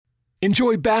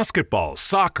Enjoy basketball,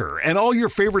 soccer, and all your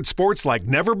favorite sports like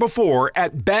never before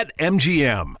at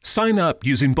BetMGM. Sign up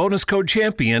using bonus code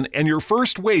CHAMPION and your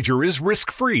first wager is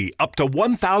risk-free up to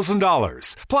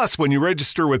 $1,000. Plus, when you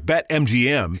register with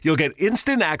BetMGM, you'll get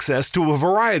instant access to a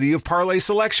variety of parlay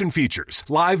selection features,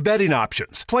 live betting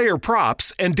options, player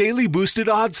props, and daily boosted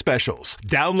odds specials.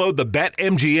 Download the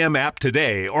BetMGM app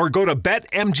today or go to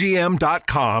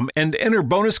BetMGM.com and enter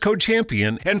bonus code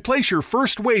CHAMPION and place your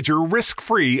first wager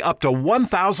risk-free up to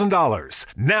 $1,000.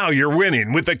 Now you're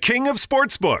winning with the king of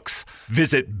sportsbooks.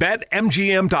 Visit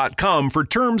BetMGM.com for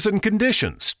terms and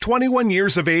conditions. 21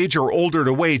 years of age or older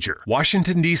to wager.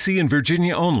 Washington, D.C. and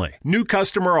Virginia only. New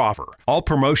customer offer. All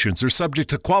promotions are subject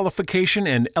to qualification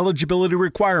and eligibility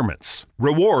requirements.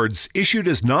 Rewards issued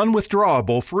as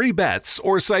non-withdrawable free bets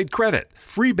or site credit.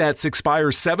 Free bets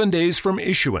expire 7 days from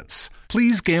issuance.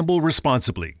 Please gamble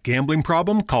responsibly. Gambling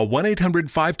problem? Call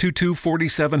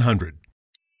 1-800-522-4700.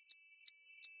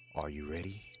 Are you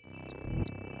ready?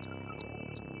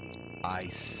 I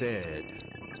said,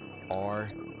 are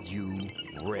you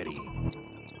ready?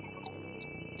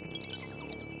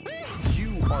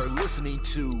 You are listening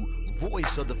to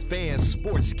Voice of the Fans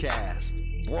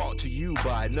Sportscast, brought to you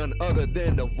by none other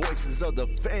than the voices of the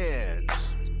fans.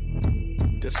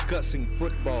 Discussing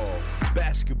football,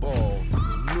 basketball,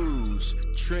 news,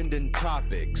 trending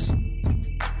topics.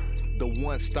 The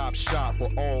one-stop shop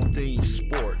for all things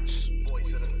sports.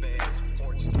 Voice of the Fans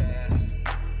Sportscast.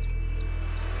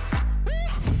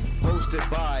 Hosted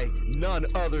by none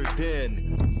other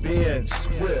than Ben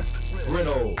Swift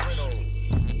Reynolds,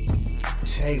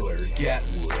 Taylor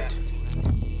Gatwood,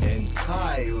 and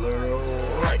Tyler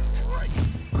Wright.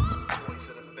 Voice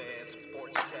of the Fans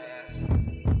Sportscast.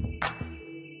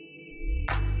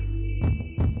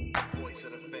 Voice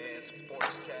of the Fans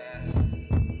Sportscast.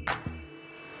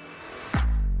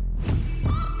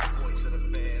 Voice of the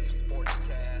Fans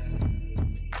Sportscast.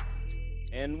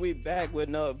 And we back with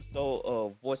another episode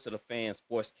of Voice of the Fans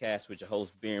Sportscast with your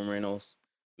host, Ben Reynolds.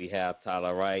 We have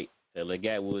Tyler Wright, Taylor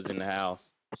Gatwood in the house.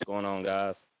 What's going on,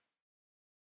 guys?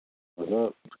 What's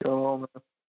up? What's going on, man?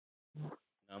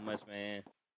 Not much, man.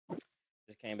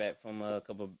 Just came back from a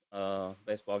couple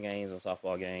baseball games and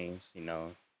softball games,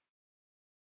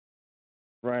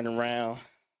 running around,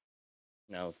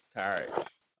 tired,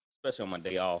 especially on my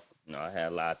day off. I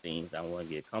had a lot of things I want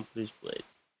to get accomplished, but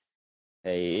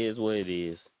hey, it is what it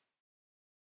is.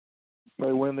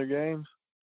 They win their games?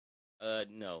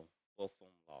 No. Both of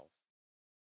them lost.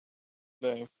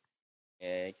 Dang.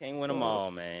 Yeah, can't win them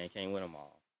all, man. Can't win them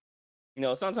all.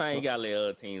 Sometimes you got to let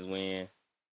other teams win.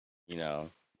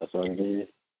 That's what it is.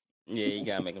 Yeah, you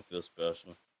got to make them feel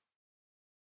special.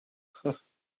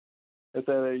 At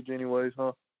that age anyways,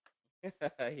 huh?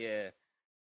 Yeah.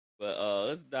 But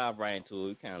let's dive right into it.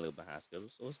 We kind of a little behind schedule,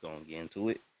 so let's go and get into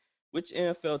it. Which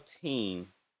NFL team,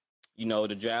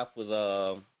 the draft was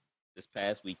this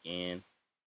past weekend.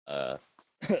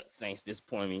 Saints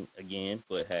disappointed me again,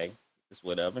 but hey, it's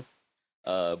whatever.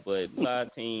 But a lot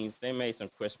of teams, they made some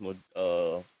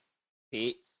questionable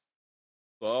picks.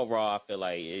 But overall, I feel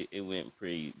like it went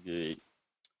pretty good.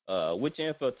 Which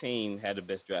NFL team had the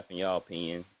best draft in your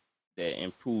opinion that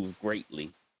improved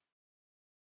greatly?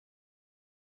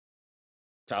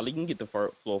 Charlie, you can get the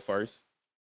floor first.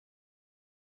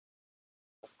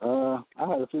 I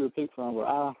had a few to pick from, but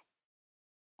I'm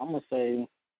gonna say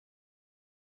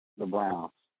the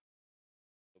Browns.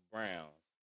 The Browns.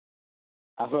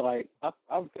 I feel like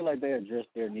they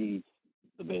addressed their needs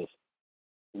the best.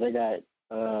 They got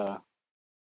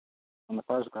in the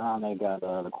first round they got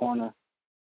the corner.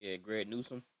 Yeah, Greg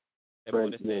Newsome.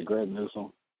 Greg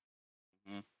Newsome.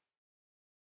 Mm-hmm.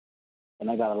 And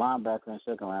they got a linebacker in the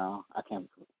second round. I'm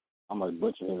gonna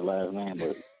butcher his last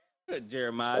name, but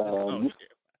Jeremiah.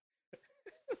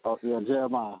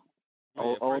 Jeremiah.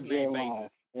 Yeah, old Jeremiah.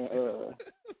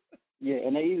 Yeah,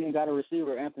 and they even got a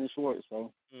receiver, Anthony Schwartz.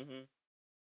 So, mm-hmm.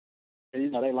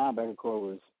 Their linebacker core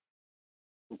was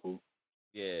cool.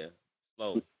 Yeah,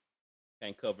 slow.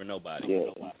 Can't cover nobody.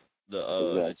 Yeah.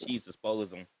 The Chiefs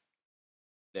exposed them.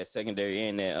 That secondary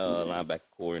and that linebacker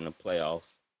core in the playoffs.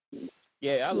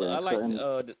 Yeah, I like.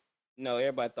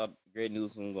 Everybody thought Greg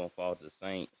Newsome was gonna fall to the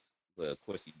Saints, but of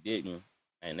course he didn't.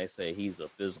 And they say he's a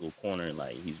physical corner,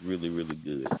 like he's really, really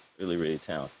good, really, really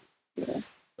talented. Yeah.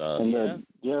 So, and the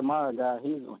Jeremiah guy,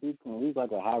 he's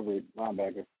like a hybrid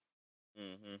linebacker.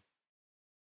 Mhm.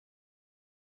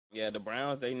 Yeah, the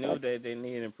Browns, they knew that they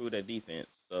needed to improve their defense,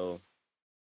 so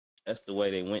that's the way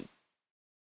they went.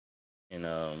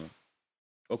 And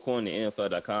according to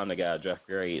NFL.com, they got a draft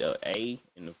grade of A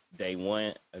in day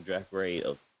one, a draft grade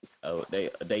of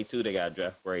day two, they got a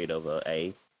draft grade of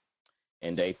A.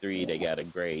 and day 3 they got a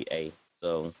grade A.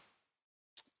 So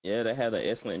yeah, they had an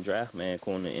excellent draft, man,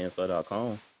 according to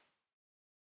NFL.com.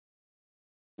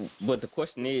 But the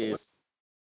question is,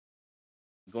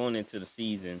 going into the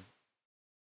season,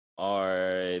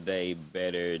 are they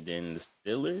better than the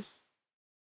Steelers?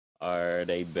 Are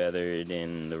they better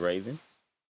than the Ravens?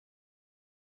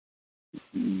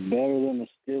 Better than the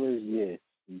Steelers, yes.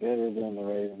 Better than the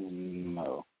Ravens,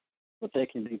 no. But they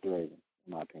can beat the Ravens,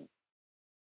 in my opinion.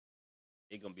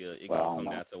 It's gonna come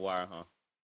down to the wire, huh?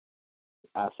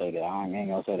 I say that. I ain't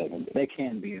gonna say that. They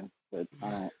can beat them, but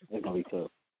it's gonna be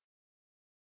tough.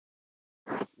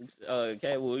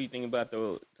 Okay, what do you think about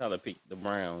the Tyler pick the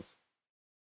Browns?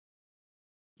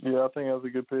 Yeah, I think that was a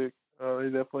good pick. They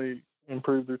definitely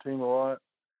improved their team a lot.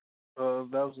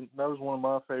 That was one of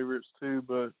my favorites too,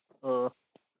 but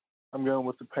I'm going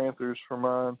with the Panthers for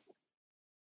mine.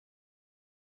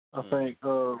 I think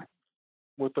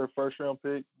with their first round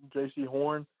pick, J.C.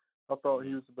 Horn, I thought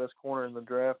he was the best corner in the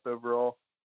draft overall.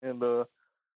 And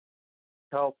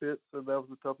Kyle Pitts said that was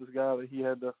the toughest guy that he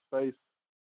had to face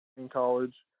in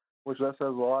college, which that says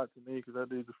a lot to me because that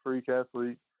dude's a freak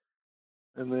athlete.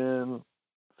 And then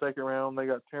second round, they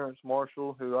got Terrence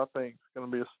Marshall, who I think is going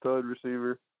to be a stud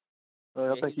receiver.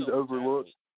 I think he's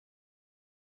overlooked.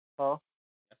 Huh?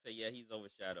 I say, yeah, he's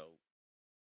overshadowed.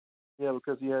 Yeah,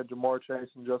 because he had Jamar Chase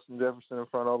and Justin Jefferson in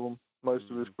front of him most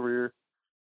of his career.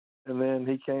 And then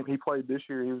he played this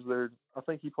year. He was there. I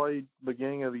think he played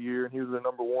beginning of the year, and he was their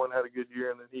number one, had a good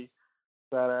year, and then he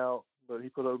sat out, but he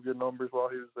put up good numbers while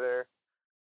he was there.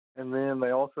 And then they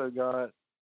also got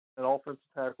an offensive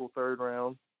tackle third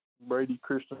round, Brady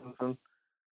Christensen,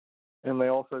 and they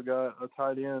also got a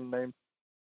tight end named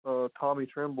Tommy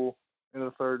Tremble in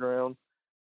the third round.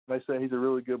 They say he's a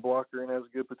really good blocker and has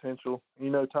good potential. You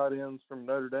know, tight ends from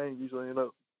Notre Dame usually end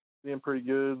up being pretty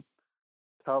good.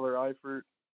 Tyler Eifert.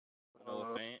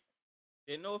 Noah Fant.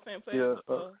 Did Noah Fant play? Yeah.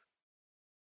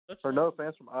 Or Noah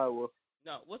Fant's from Iowa.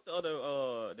 No, what's the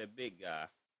other that big guy?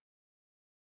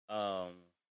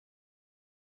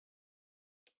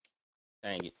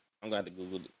 Dang it, I'm gonna have to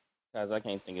Google it because I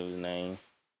can't think of his name.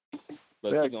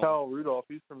 But yeah, Kyle Rudolph.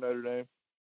 He's from Notre Dame.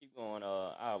 Keep going.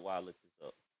 I'll look this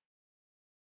up.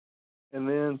 And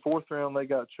then fourth round, they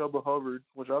got Chuba Hubbard,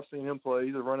 which I've seen him play.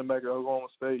 He's a running back at Oklahoma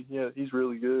State. Yeah, he's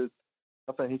really good.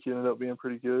 I think he can end up being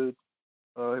pretty good,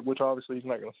 which obviously he's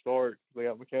not going to start because they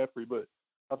got McCaffrey, but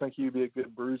I think he would be a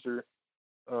good bruiser.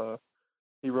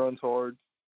 He runs hard.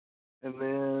 And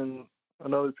then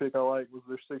another pick I like was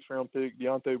their sixth-round pick,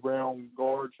 Deontay Brown,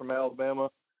 guard from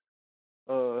Alabama.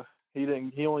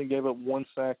 He only gave up one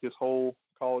sack his whole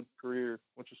college career,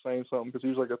 which is saying something because he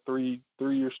was like a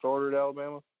three-year starter at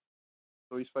Alabama.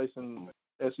 So he's facing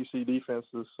SEC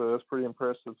defenses, so that's pretty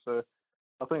impressive. So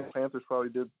I think the Panthers probably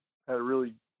had a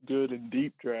really good and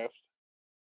deep draft.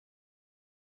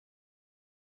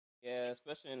 Yeah,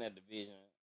 especially in that division.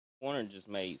 Corner just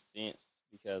made sense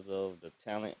because of the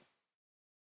talent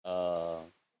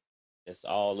that's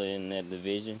all in that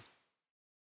division.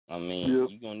 I mean, you're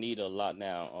going to need a lot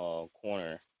now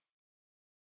corner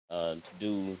to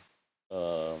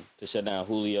shut down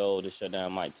Julio, to shut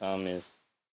down Mike Thomas,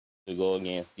 to go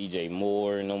against DJ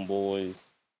Moore and them boys.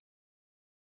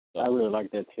 So, I really like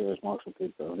that Terrence Marshall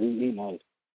pick, though. He's nice.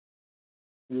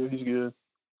 Yeah, he's good.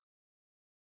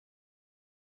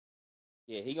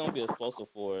 Yeah, he's gonna be explosive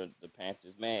for the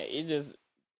Panthers, man.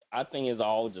 I think it's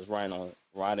all just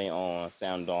riding on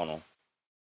Sam Darnold.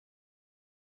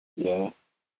 Yeah.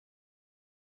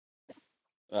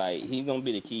 Like he's gonna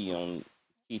be the key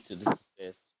to the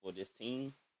success for this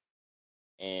team,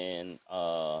 and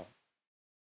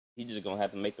he's just gonna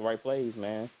have to make the right plays,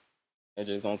 man. It's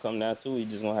just gonna come down to he's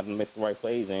just gonna have to make the right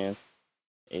plays, and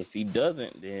if he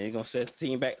doesn't, then he's gonna set the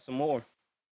team back some more.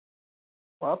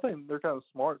 Well, I think they're kind of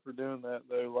smart for doing that,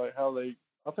 though. Like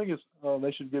I think it's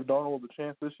they should give Darnold a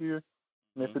chance this year,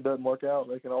 and if it doesn't work out,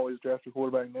 they can always draft a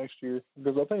quarterback next year.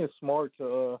 Because I think it's smart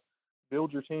to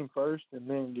build your team first and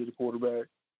then get a quarterback.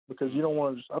 Because you don't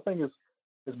want to I think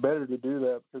it's better to do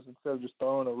that because instead of just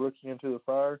throwing a rookie into the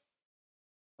fire,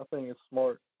 I think it's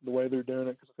smart the way they're doing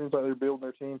it because it seems like they're building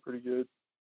their team pretty good.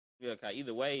 Yeah,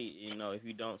 either way, if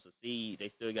you don't succeed,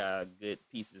 they still got good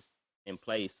pieces in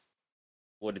place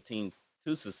for the team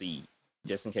to succeed,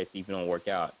 just in case if you don't work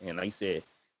out. And like you said,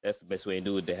 that's the best way to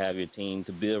do it, to have your team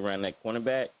to build around that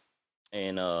cornerback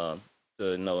and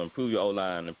to improve your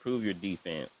O-line, improve your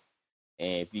defense.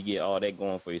 And if you get all that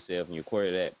going for yourself and your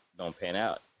quarterback don't pan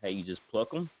out, hey, you just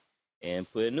pluck them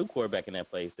and put a new quarterback in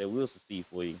that place that will succeed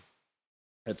for you.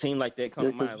 A team like that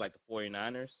comes to mind like the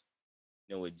 49ers,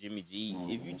 with Jimmy G.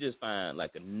 If you just find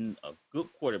like a good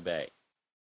quarterback,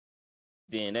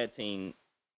 then that team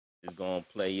is going to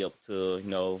play up to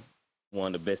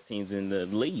one of the best teams in the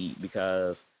league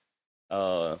because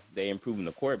they improving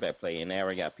the quarterback play and they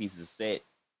already got pieces set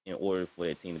in order for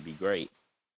that team to be great.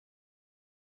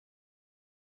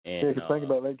 And Yeah, 'cause think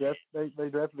about it, they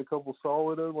drafted a couple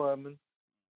solid O linemen,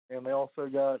 and they also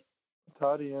got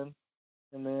tight end,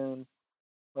 and then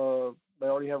they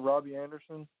already have Robbie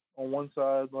Anderson on one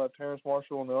side, like Terrence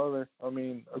Marshall on the other. I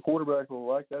mean, a quarterback will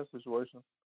like that situation.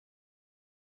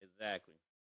 exactly,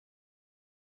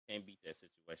 can't beat that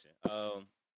situation.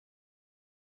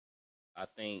 I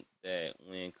think that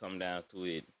when it come down to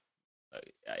it,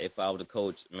 if I was the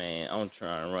coach, man, I'm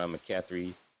trying to run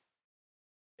McCaffrey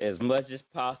as much as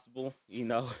possible.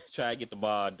 Try to get the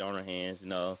ball out of their hands.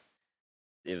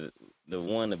 Is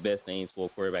one of the best things for a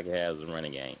quarterback to have is a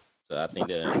running game. So I think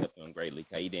that helped him greatly.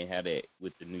 Cause he didn't have that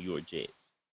with the New York Jets.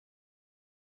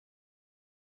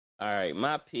 All right,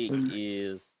 my pick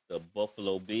is the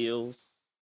Buffalo Bills.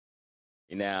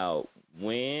 Now,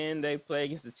 when they play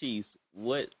against the Chiefs,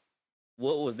 what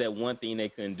was that one thing they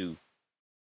couldn't do?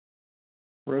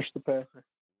 Rush the passer.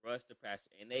 Rush the passer,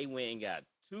 and they went and got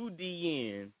two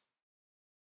DNs.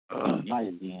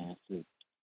 Nice DNs too.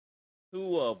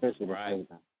 Two of them, Especially right?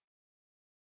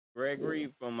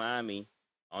 Gregory from Miami.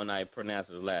 I don't know how to pronounce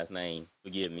his last name.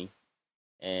 Forgive me.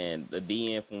 And the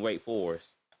DN from Wake Forest.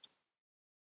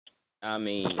 I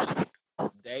mean,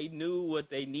 they knew what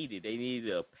they needed. They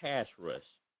needed a pass rush.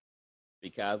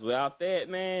 Because without that,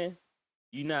 man,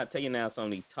 you're not taking out some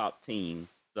of these top teams,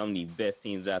 some of these best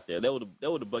teams out there. That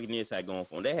what the Buccaneers had going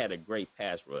for them. They had a great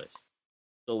pass rush.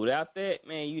 So without that,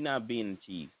 man, you're not beating the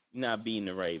Chiefs. You're not beating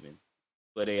the Ravens.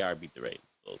 But they are beat the Ravens.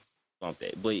 So bump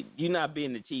that. But you're not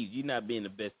beating the Chiefs. You're not being the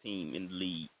best team in the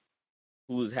league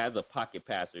who has a pocket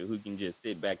passer who can just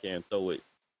sit back there and throw it.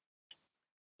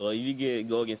 So if you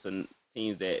go against some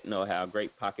teams that know how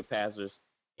great pocket passers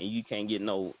and you can't get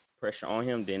no pressure on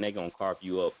him, then they're going to carve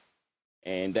you up.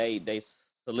 And they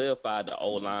solidified the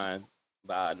O-line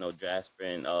by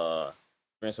drafting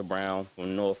Spencer Brown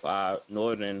from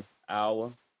Northern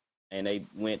Iowa. And they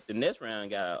went the next round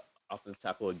and got an offensive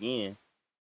tackle again.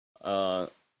 So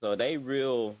they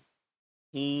real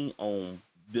keen on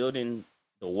building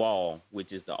the wall,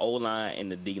 which is the O-line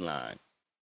and the D-line.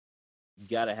 You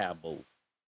got to have both.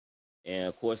 And,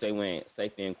 of course, they went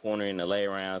safety and corner in the late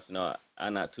rounds.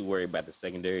 I'm not too worried about the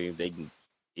secondary. If they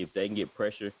can get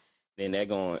pressure, then they're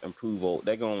going to improve.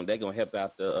 They're going to help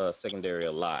out the secondary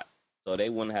a lot. So they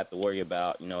wouldn't have to worry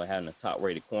about, having a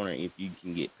top-rated corner if you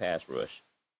can get pass rush.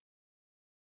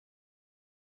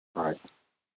 Right.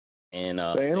 And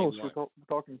the analysts were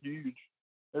talking huge.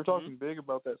 They're talking big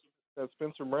about that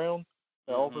Spencer Brown,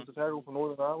 the offensive tackle from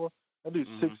Northern Iowa. That dude's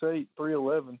 6'8",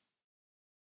 311.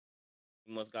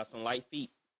 He must got some light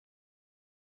feet.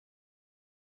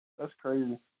 That's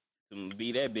crazy. To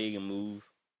be that big and move.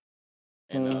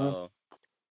 And,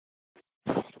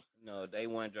 day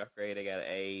one draft grade, they got an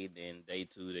A. Then day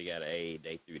two, they got an A.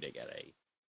 Day three, they got an A.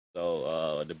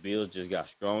 So the Bills just got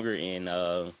stronger. And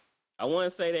I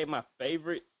want to say they're my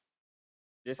favorite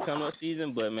this coming up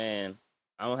season. But, man,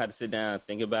 I don't have to sit down and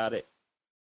think about it.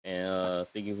 And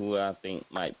thinking who I think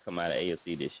might come out of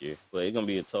AFC this year. But it's going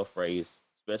to be a tough race,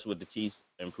 especially with the Chiefs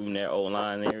improving their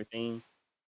O-line and everything.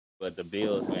 But the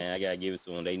Bills, man, I got to give it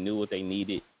to them. They knew what they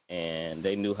needed, and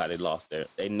they knew how they lost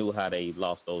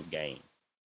those games.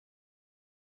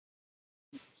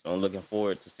 So I'm looking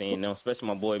forward to seeing them, especially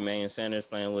my boy Emmanuel Sanders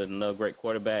playing with another great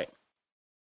quarterback.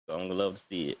 So I'm going to love to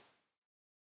see it.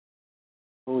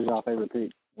 Who was your favorite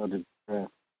pick of the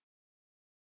draft?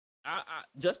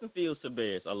 Justin Fields to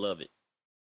Bears. I love it.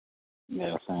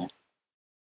 Yeah, same.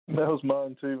 That was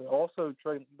mine, too. Also,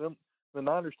 the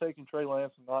Niners taking Trey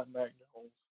Lance and not Mac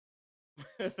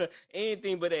Jones.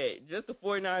 Anything but that. Just the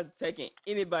 49ers taking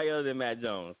anybody other than Matt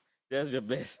Jones. That's your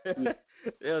best.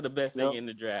 They're the best thing in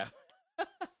the draft.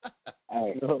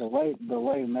 Hey, the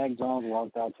way Mac Jones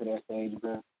walked out to that stage,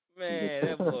 bro. Man,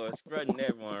 that boy was strutting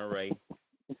everyone, Ray.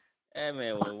 That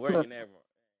man was working everyone.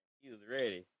 He was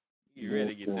ready. He was ready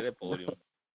to get to that podium.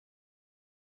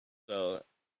 So,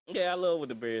 yeah, I love what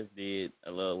the Bears did. I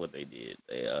love what they did.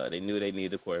 They knew they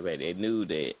needed a quarterback. They knew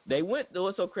that they went. It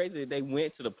was so crazy. They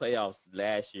went to the playoffs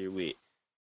last year with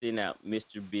sitting out Mr.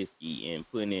 Trubisky and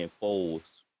putting in Foles,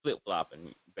 flip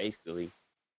flopping basically,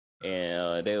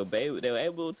 and they were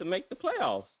able to make the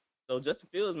playoffs. So Justin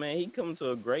Fields, man, he come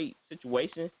to a great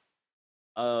situation.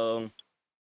 Some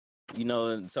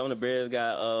of the Bears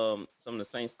got some of the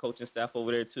Saints coaching staff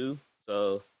over there too.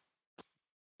 So,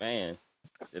 man,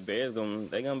 the Bears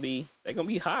they're gonna be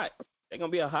hot. They're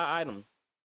gonna be a hot item.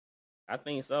 I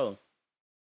think so.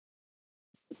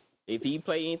 if he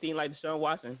play anything like Deshaun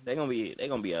Watson, they're gonna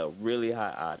be a really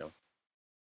hot item.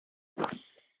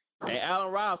 And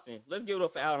Allen Robinson, let's give it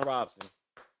up for Allen Robinson.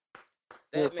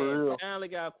 That man finally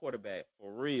got a quarterback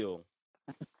for real.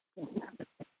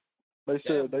 They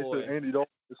said Andy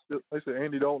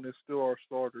Dalton is still our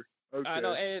starter. Okay. I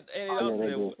know Andy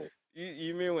Dalton.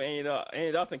 You remember when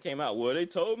Andy Dalton came out? Well, they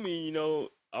told me,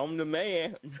 I'm the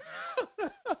man.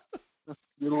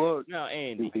 Good luck. Now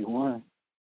Andy.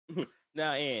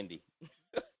 Now Andy.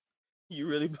 You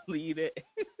really believe that?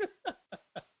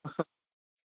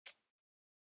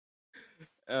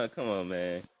 Come on,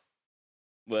 man.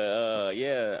 But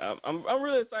yeah, I'm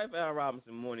really excited for Allen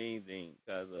Robinson more than anything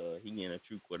because he getting a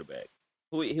true quarterback.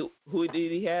 Who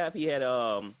did he have? He had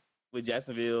with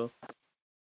Jacksonville,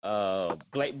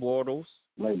 Blake Bortles.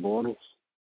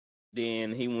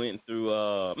 Then he went through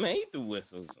he threw with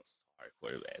some sorry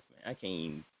quarterbacks, man.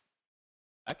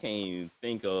 I can't even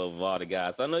think of all the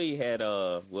guys. I know he had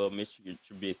Mr.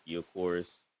 Trubisky, of course.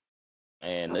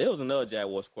 And there was another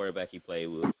Jaguars quarterback he played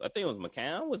with. I think it was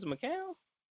McCown. Was it McCown?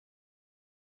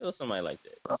 It was somebody like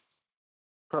that.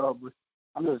 Probably.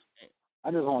 I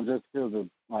just want just feel to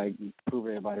prove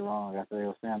everybody wrong after they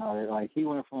were saying all that. Like he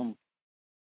went from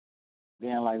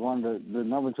being like one of the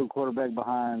number 2 quarterback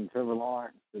behind Trevor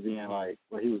Lawrence to being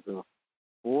he was the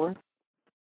 4th.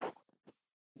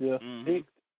 Yeah. Mm-hmm.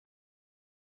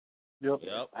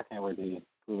 Yep. I can't wait to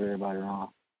prove everybody wrong.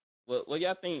 What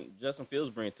y'all think Justin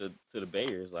Fields brings to the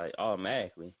Bears,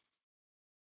 automatically?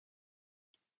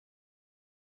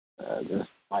 Just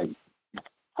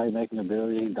playmaking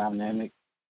ability, dynamic,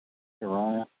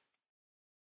 run.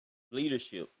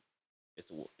 Leadership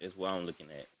is what I'm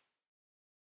looking at.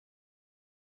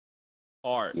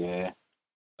 Heart. Yeah.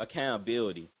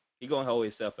 Accountability. He gonna hold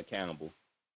himself accountable.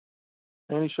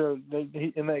 And he showed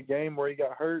in that game where he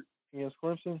got hurt against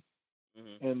Clemson,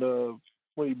 and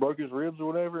he broke his ribs or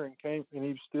whatever, and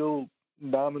he still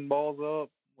diamond balls up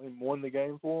and won the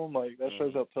game for him. That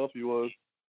shows how tough he was.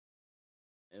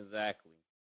 Exactly.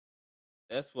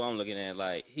 That's what I'm looking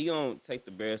at. He gonna take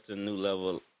the Bears to a new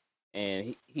level,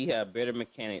 and he have better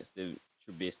mechanics than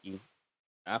Trubisky.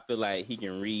 I feel like he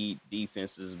can read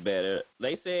defenses better.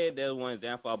 They said there's one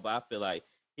downfall, but I feel like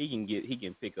he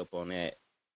can pick up on that,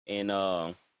 and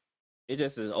it's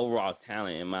just his overall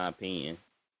talent, in my opinion.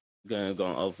 Gonna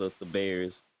uplift the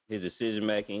Bears. His decision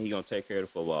making, he gonna take care of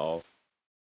the football,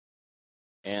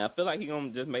 and I feel like he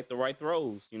gonna just make the right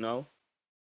throws. He's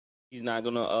not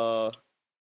gonna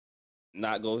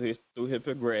not go through his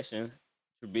progression.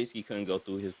 Trubisky couldn't go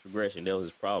through his progression. That was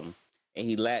his problem, and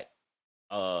he lacked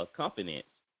confidence.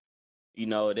 They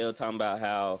were talking about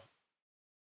how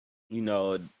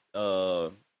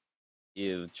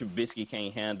if Trubisky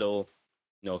can't handle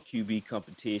QB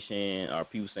competition or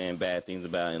people saying bad things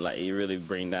about him, it really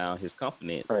bring down his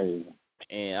confidence. Crazy.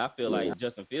 And I feel like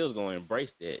Justin Fields going to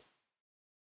embrace that.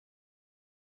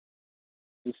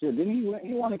 He said, didn't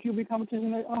he won a QB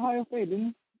competition at Ohio State,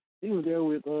 didn't he? He was there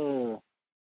with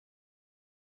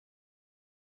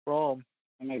Fromm.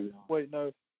 Maybe. Wait,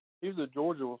 no. He was at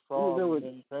Georgia with Fromm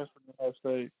and transferred to Ohio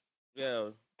State. Yeah.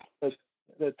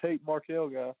 That Tate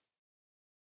Markell guy.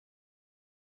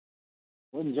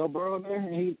 Wasn't Joe Burrow there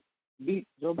and he beat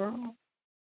Joe Burrow?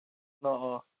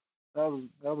 Nuh-uh. That was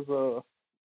that was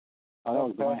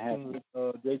Dwayne Haskins.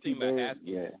 JT Barrett.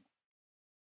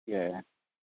 Yeah.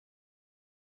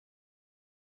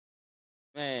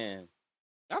 Man,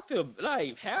 I feel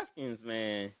like Haskins,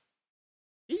 man,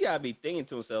 he got to be thinking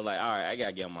to himself, all right, I got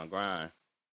to get on my grind.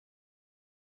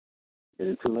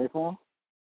 Is it too late for him?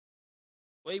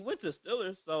 Well, he went to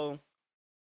Steelers, so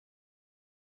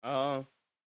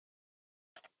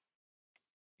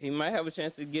he might have a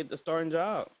chance to get the starting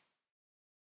job.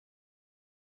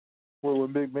 Well,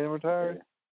 when Big Ben retired?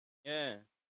 Yeah.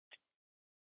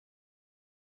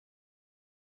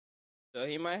 So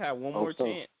he might have one more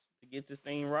chance to get this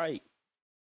thing right.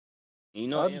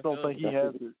 I just don't think he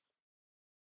has it.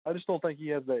 I just don't think he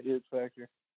has that it factor.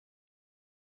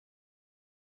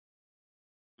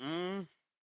 I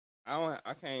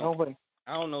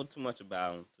don't know too much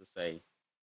about him to say.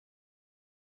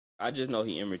 I just know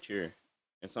he's immature,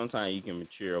 and sometimes you can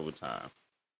mature over time.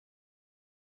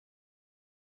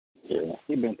 Yeah,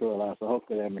 he's been through a lot, so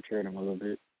hopefully that matured him a little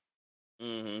bit.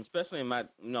 Especially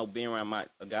being around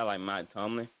a guy like Mike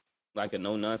Tomlin, like a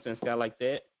no nonsense guy like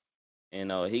that,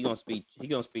 and he gonna keep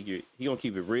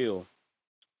it real.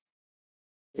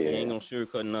 Yeah. He ain't gonna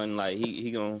sugarcoat nothing.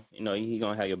 He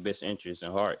gonna have your best interest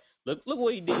in heart. Look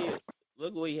what he did.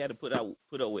 Look what he had to put up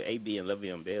with AB and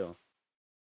Le'Veon Bell.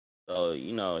 So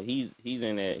he's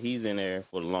in there. He's in there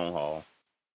for the long haul.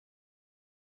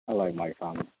 I like Mike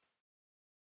Tomlin.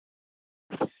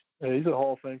 Yeah, he's a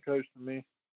Hall of Fame coach to me.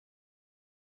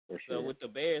 For sure. So with the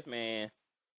Bears, man,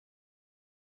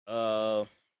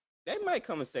 they might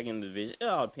come in second in the division. It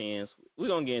all depends. We're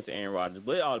gonna get into Aaron Rodgers,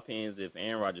 but it all depends if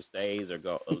Aaron Rodgers stays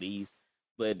or leaves.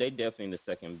 But they definitely the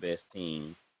second best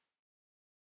team.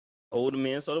 Over the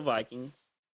Minnesota Vikings,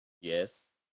 yes.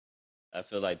 I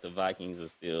feel like the Vikings are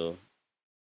still,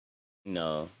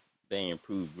 they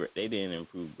improved. They didn't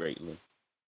improve greatly.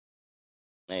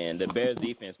 And the Bears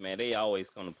defense, man, they always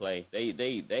come to play.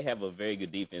 They have a very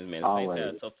good defense, man. The Saints had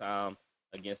a tough time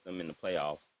against them in the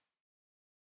playoffs.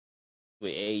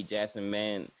 With A. Jackson,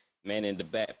 man in the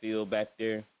backfield back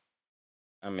there.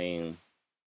 I mean,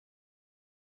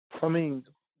 when's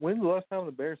the last time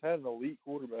the Bears had an elite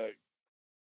quarterback?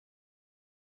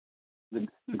 The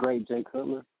great Jay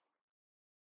Cutler.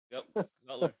 Yep,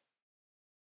 Cutler.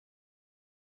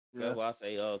 Yeah. That's why I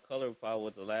say Cutler probably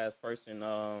was the last person.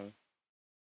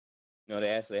 They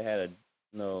actually had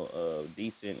a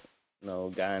decent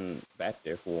guy back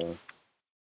there for him.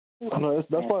 I know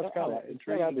that's why it's kind of intriguing.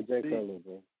 intriguing. Out the Jay Cutler,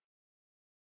 bro.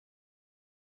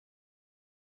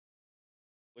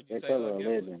 What'd you say, Cutler a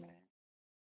legend, man.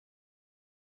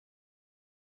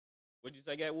 What'd you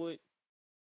say, Gatwood?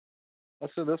 I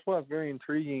said that's why it's very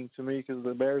intriguing to me because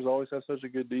the Bears always have such a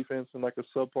good defense and like a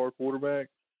subpar quarterback.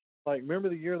 Like, remember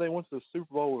the year they went to the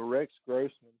Super Bowl with Rex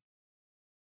Grossman?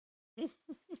 It's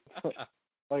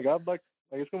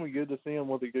gonna be good to see him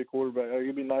with a good quarterback.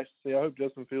 It'd be nice to see. I hope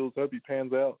Justin Fields. I hope he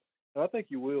pans out. And I think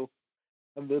he will.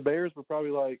 And the Bears were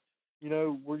probably like,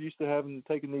 we're used to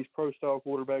taking these pro style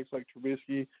quarterbacks like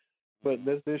Trubisky, but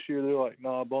this year they're like,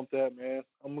 nah, bump that, man.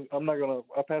 I'm not gonna.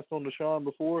 I passed on Deshaun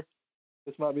before.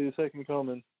 This might be the second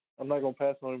coming. I'm not gonna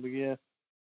pass on him again.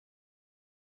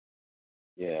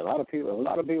 Yeah, a lot of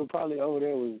people probably over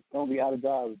there was gonna be out of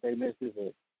jobs if they missed this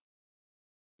up.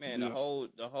 Man, the whole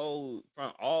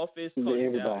front office,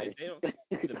 everybody.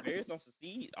 If the Bears don't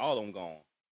succeed, all of them gone.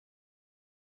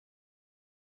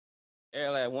 Every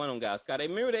last one of them guys. Cause they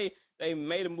remember they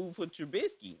made a move for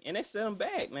Trubisky and they sent him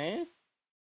back, man.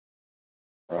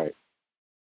 Right.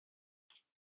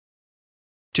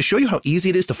 To show you how easy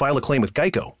it is to file a claim with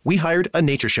Geico, we hired a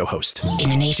nature show host. In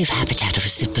the native habitat of a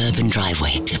suburban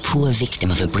driveway, the poor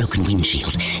victim of a broken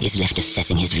windshield is left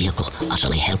assessing his vehicle,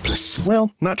 utterly helpless.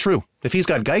 Well, not true. If he's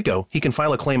got Geico, he can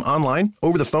file a claim online,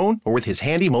 over the phone, or with his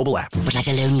handy mobile app. But like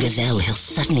a lone gazelle, he'll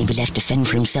suddenly be left to fend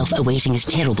for himself, awaiting his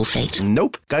terrible fate.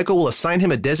 Nope. Geico will assign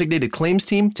him a designated claims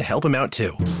team to help him out,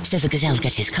 too. So the gazelle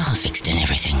gets his car fixed and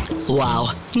everything.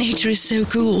 Wow, nature is so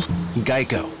cool.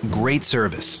 Geico. Great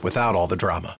service without all the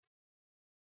drama.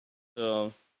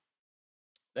 So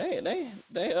they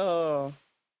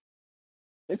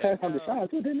passed on Deshaun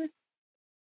too, didn't they?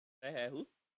 They had who?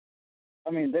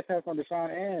 I mean, they passed on Deshaun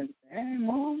and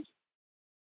Mahomes.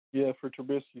 Yeah, for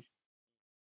Trubisky.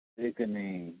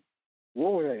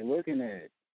 What were they looking at?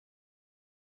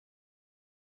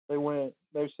 They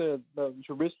said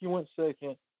Trubisky went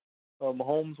second,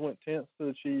 Mahomes went 10th to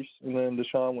the Chiefs, and then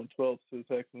Deshaun went 12th to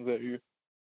the Texans that year.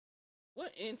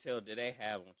 What intel did they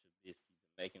have on Trubisky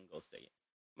to make him go second?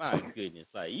 My goodness,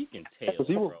 like you can tell. Because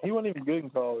he wasn't even good in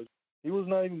college. He was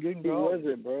not even good in college. He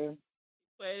wasn't, bro. He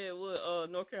played with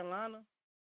North Carolina.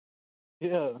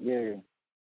 Yeah. Yeah.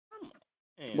 Come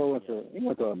on. But he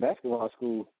went to a basketball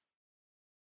school.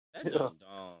 That's John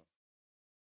dumb.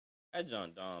 That's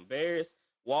John dumb. Bears,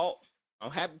 Walt,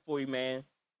 I'm happy for you, man.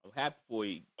 I'm happy for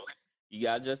you. You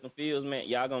got Justin Fields, man.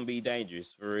 Y'all gonna be dangerous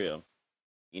for real.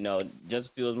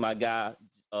 Justin Fields my guy.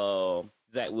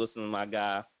 Zach Wilson my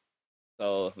guy.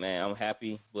 So man, I'm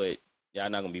happy, but y'all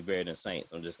not gonna be better than Saints.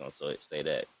 I'm just gonna say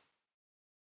that.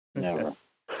 Never.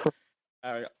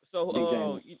 All right.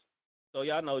 So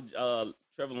y'all know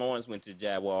Trevor Lawrence went to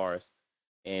Jaguars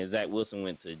and Zach Wilson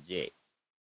went to Jets.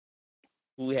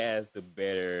 Who has the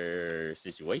better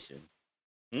situation?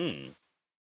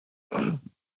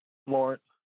 Lawrence.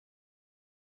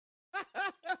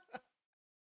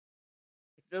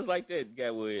 Just like that,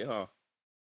 Gatwood, huh?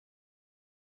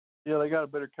 Yeah, they got a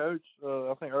better coach.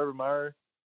 I think Urban Meyer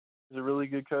is a really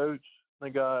good coach.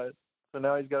 Now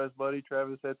he's got his buddy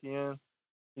Travis Etienne.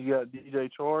 You got DJ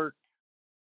Chark,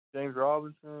 James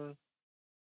Robinson.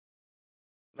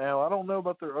 Now I don't know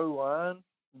about their O line,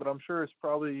 but I'm sure it's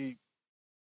probably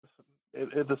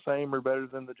it's the same or better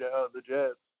than the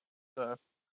Jets. So.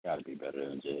 Got to be better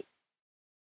than Jets.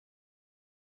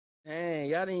 Dang,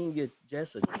 y'all didn't even get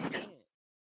Jets a chance.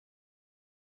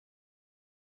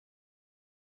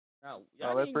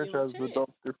 That franchise is a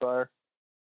dumpster fire.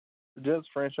 The Jets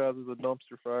franchise is a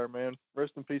dumpster fire, man.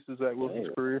 Rest in peace to Zach Wilson's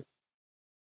career.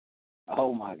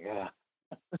 Oh, my God.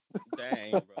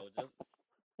 Dang, bro.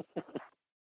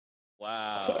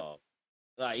 Wow.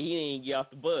 Like, he didn't get off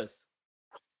the bus.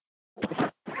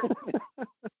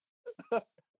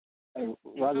 Hey,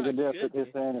 Roger Goodell shook his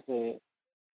hand and said,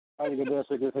 Roger Goodell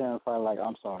shook his hand and was like,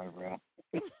 I'm sorry, bro.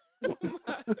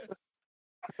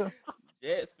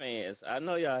 Jets fans, I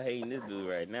know y'all hating this dude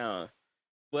right now,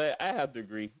 but I have to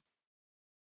agree.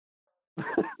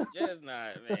 Jets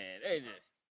not, man. They just,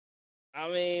 I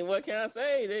mean, what can I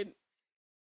say? They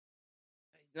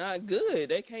not good.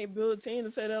 They can't build a team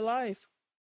to save their life.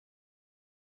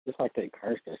 It's like they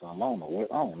cursed or something. I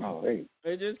don't know.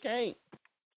 They just can't.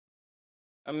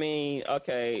 I mean,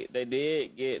 okay, they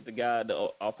did get the guy, the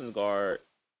offensive guard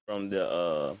from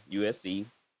the USC.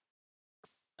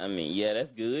 I mean, yeah,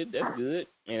 that's good. That's good.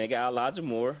 And they got Elijah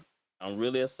Moore. I'm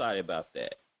really excited about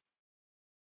that.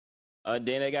 Then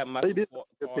they got Michael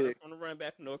Carter from the running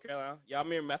back from North Carolina. Y'all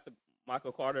remember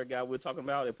Michael Carter, guy we were talking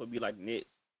about? It would be like Nick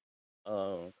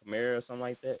Kamara or something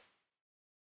like that.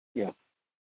 Yeah.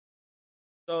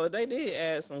 So they did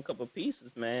add some couple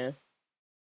pieces, man.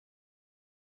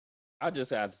 I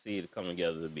just have to see it come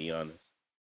together, to be honest.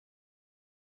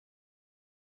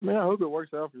 Man, I hope it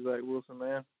works out for Zach Wilson,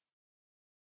 man.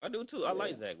 I do too. I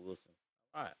like Zach Wilson.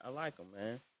 I like him,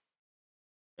 man.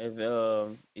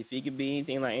 If he could be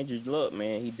anything like Andrew Luck,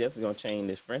 man, he definitely gonna change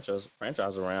this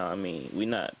franchise around. I mean,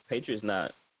 Patriots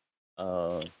not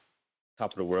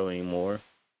top of the world anymore.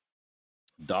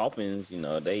 Dolphins,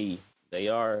 they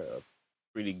are a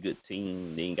pretty good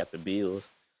team. They ain't got the Bills,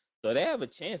 so they have a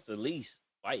chance to at least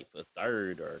fight for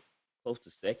third or close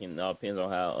to second. It all depends on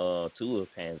how Tua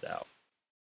pans out.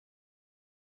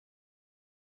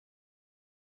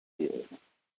 Yeah.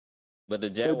 But the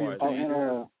Jaguars.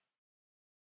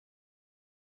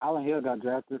 Allen Hill got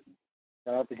drafted.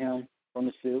 Shout out to him from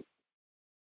the ship.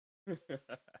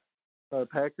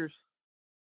 Packers.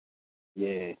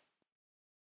 Yeah.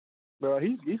 Bro,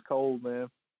 he's cold,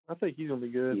 man. I think he's gonna be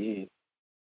good. Yeah.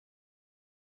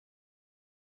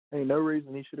 Ain't no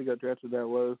reason he should have got drafted that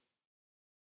low.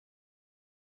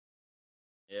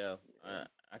 Yeah,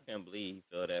 I can't believe he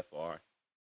fell that far.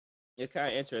 It's kind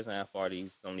of interesting how far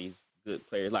some of these good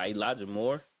players, like Elijah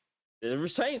Moore, the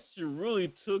Saints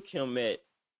really took him at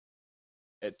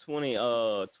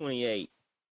 28.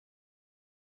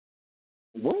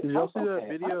 What? Did y'all see that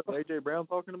video of A.J. Brown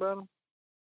talking about him?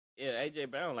 Yeah, A.J.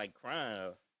 Brown like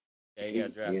crying. Yeah, he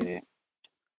got drafted. Yeah.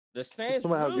 The Saints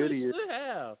how good really he is. should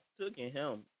have taken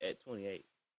him at 28.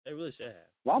 They really should have.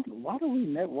 Why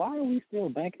are we still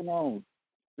banking on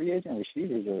free agent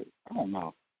receivers? I don't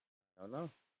know. I don't know.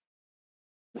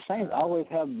 The Saints always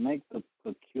have to make the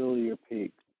peculiar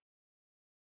picks.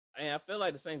 I feel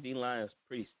like the Saints D-line is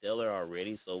pretty stellar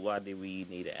already, so why did we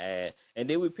need to add? And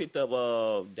then we picked up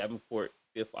Davenport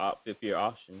fifth year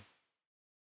option.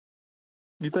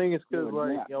 You think it's because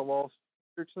y'all lost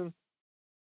Hendrickson?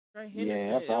 Right,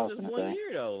 yeah, that's all. It was just 1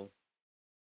 year though.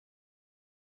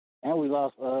 And we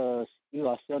lost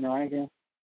Sheldon Rankin.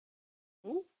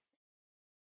 Who?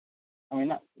 I mean,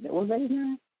 what was that his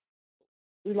name?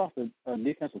 We lost a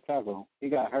defensive tackle. He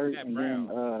got hurt, Matt and Brown.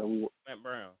 then Matt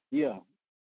Brown. Yeah,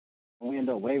 we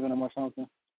ended up waiving him or something.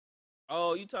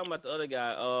 Oh, you talking about the other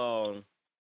guy? Was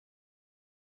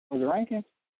it Rankin?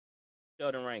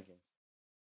 Sheldon Rankin.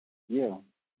 Yeah.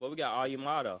 But we got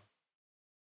Ayumata.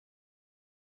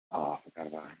 Oh, I forgot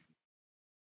about him.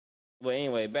 Well,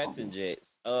 anyway, back to the Jets.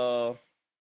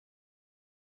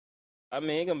 I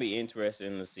mean, it's gonna be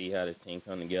interesting to see how this team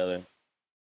come together.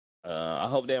 I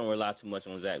hope they don't rely too much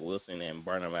on Zach Wilson and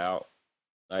burn him out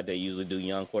like they usually do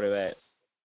young quarterbacks.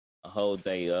 I hope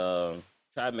they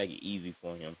try to make it easy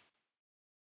for him.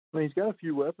 I mean, he's got a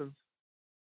few weapons.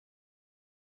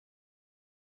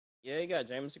 Yeah, he got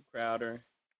Jamison Crowder,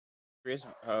 Chris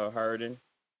Herndon,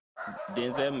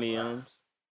 Denzel Mims.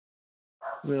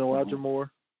 Then Elijah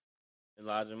Moore.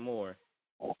 Elijah Moore.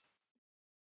 What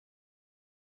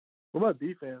about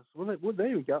defense? What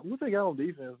they got on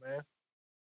defense, man?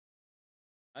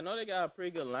 I know they got a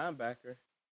pretty good linebacker.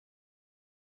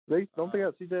 They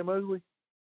got C.J. Mosley?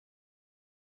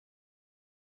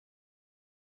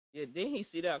 Yeah, didn't he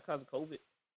sit out because of COVID?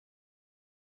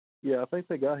 Yeah, I think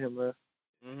they got him there.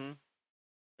 Mhm.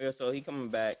 Yeah, so he coming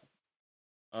back.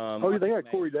 They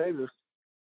got Corey Davis.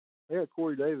 They signed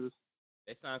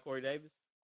Corey Davis.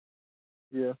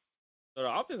 Yeah. So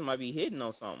the offense might be hitting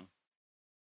on something.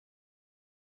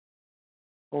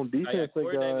 On defense, they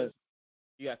got Davis.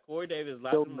 You got Corey Davis,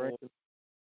 Elijah Moore,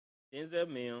 Denzel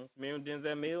Mills. Remember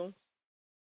Denzel Mills?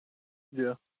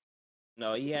 Yeah.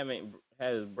 No, he haven't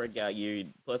had his breakout year.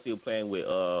 Plus, he was playing with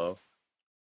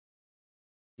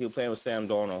Sam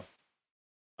Darnold.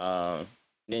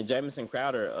 Then Jamison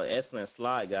Crowder, an excellent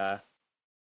slot guy,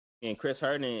 and Chris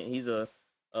Herndon, he's a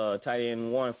tight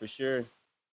end one for sure.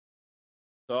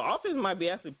 So offense might be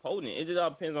actually potent. It just all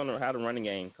depends on how the running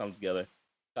game comes together.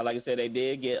 So like I said, they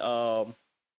did get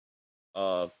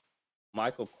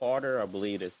Michael Carter, I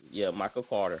believe it's Michael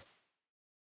Carter.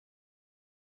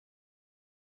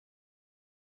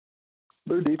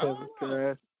 Their defense is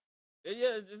trash.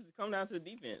 It just come down to the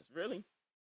defense, really.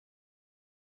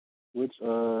 Which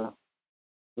one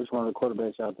of the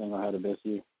quarterbacks y'all think will have the best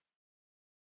year?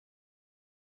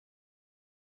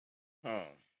 I'm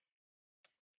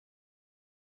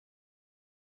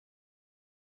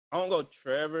gonna go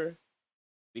Trevor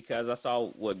because I saw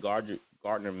what Gardner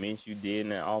Minshew did in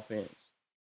that offense.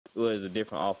 It was a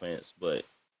different offense, but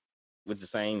with the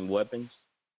same weapons.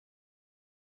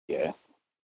 Yeah.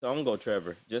 So I'm gonna go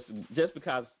Trevor just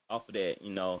because off of that,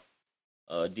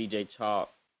 DJ Chalk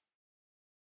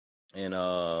and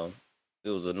it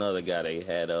was another guy they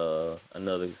had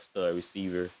another stud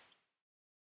receiver.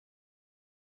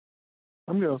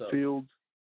 I'm going Fields.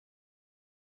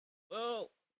 Well,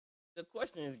 the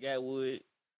question is, Gatwood,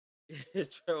 is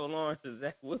Trevor Lawrence or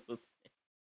Zach Wilson?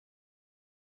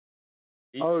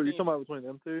 Oh, you're talking about between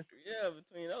them two? Yeah,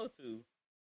 between those two.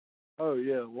 Oh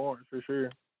yeah, Lawrence for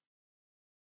sure.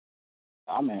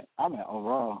 I meant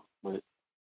overall, but.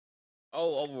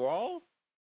 Oh, overall?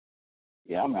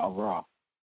 Yeah, I meant overall.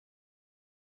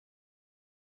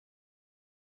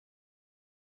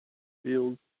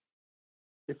 Fields.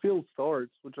 If Fields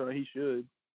starts, which he should.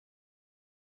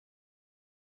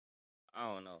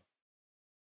 I don't know.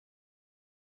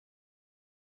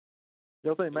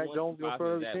 Y'all think Mac Jones going to start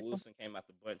over Zach Cam? Wilson came out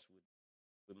the bunch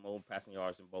with more passing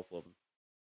yards than both of them.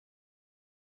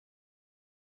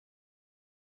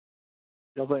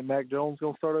 Y'all think Mac Jones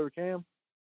going to start over Cam?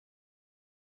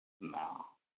 No.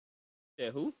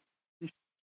 Yeah, who? I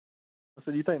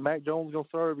said, you think Mac Jones going to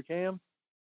start over Cam?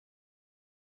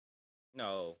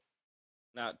 No,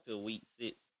 not till week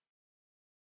 6.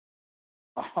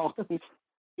 Oh,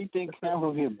 he think Cam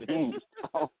will get benched.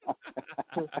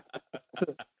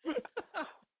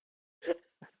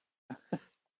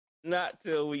 Not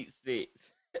till week 6.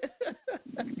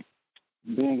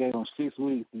 Ben gave him 6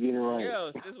 weeks to get it right.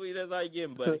 Yeah, 6 weeks, that's all you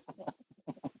getting, buddy.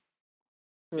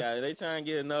 Yeah, they trying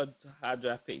to get another high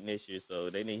draft pick next year, so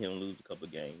they need him to lose a couple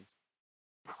games.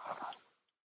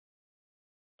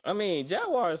 I mean,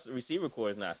 Jaguars receiver core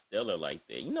is not stellar like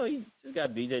that. He just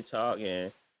got DJ Chalk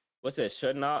and what's that,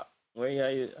 Shutnot? How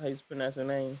you pronounce his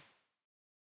name?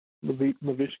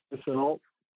 Laviska Shenault.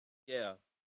 Yeah.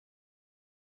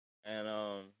 And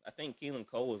I think Keelan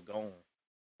Cole is gone.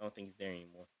 I don't think he's there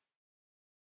anymore.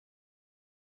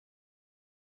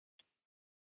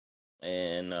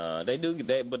 And they do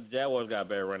that, but the Jaguars got a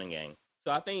better running game.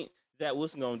 So I think Zach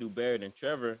Wilson gonna do better than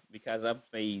Trevor because I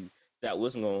think Zach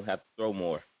Wilson gonna have to throw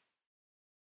more.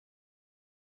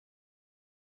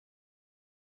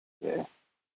 Yeah.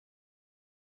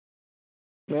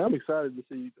 Man, I'm excited to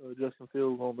see Justin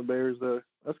Fields on the Bears, though.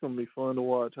 That's going to be fun to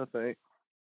watch, I think.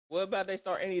 What about they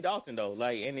start Andy Dalton, though,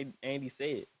 like Andy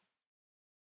said?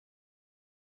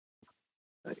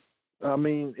 I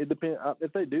mean, it depends.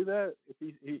 If they do that, if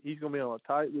he's going to be on a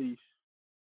tight leash.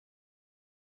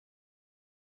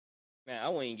 Man, I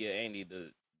wouldn't get Andy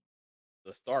the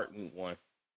start week 1.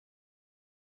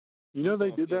 They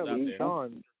did that with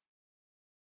Deshaun.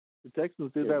 The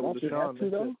Texans did that with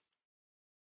Deshaun.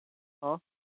 Huh?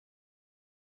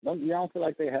 You don't feel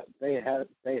like they have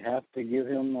to give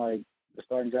him like the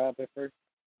starting job at first?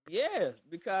 Yeah,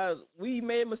 because we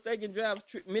made a mistake in draft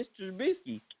Mr.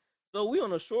 Trubisky, so we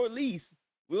on a short lease.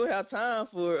 We don't have time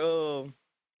for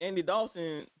Andy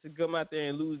Dalton to come out there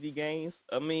and lose these games.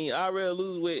 I mean, I'd rather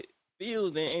lose with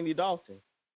Fields than Andy Dalton.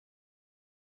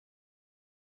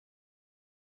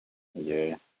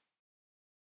 Yeah.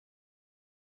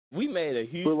 We made a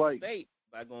huge mistake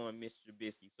by going Mr.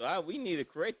 Trubisky, so we need to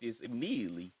correct this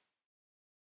immediately.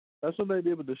 That's what they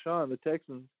did with Deshaun. The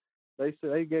Texans, they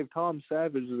said they gave Tom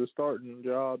Savage the starting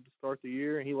job to start the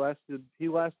year, and he lasted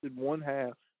one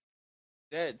half.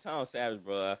 That Tom Savage,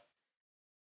 bro,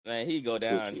 man, he go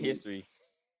down in history.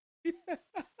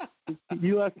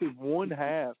 He lasted one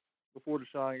half before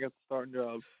Deshaun got the starting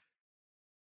job.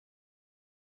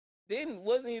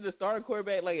 Wasn't he the starting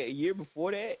quarterback like a year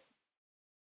before that?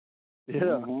 Yeah.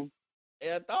 Mm-hmm.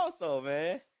 Yeah, I thought so,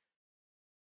 man.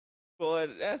 Boy,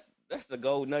 that's the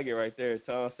gold nugget right there,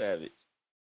 Tom Savage.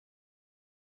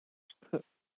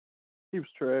 He was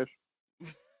trash.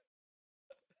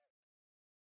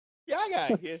 Y'all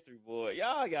got history, boy.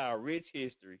 Y'all got a rich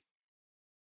history.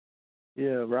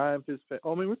 Yeah, Ryan Fitzpatrick.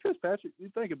 I mean, with Fitzpatrick, you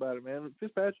think about it, man.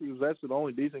 Fitzpatrick was actually the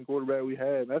only decent quarterback we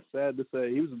had. That's sad to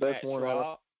say. He was the best one out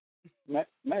of Matt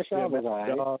Schaub was all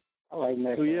right. I like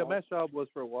Matt Schaub. Yeah, Matt Schaub was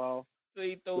for a while. So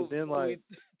he threw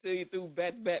Until you threw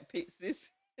back-to-back pick sixes.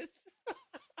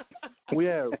 We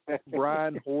have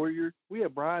Brian Hoyer. We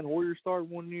had Brian Hoyer start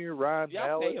one year. Ryan Y'all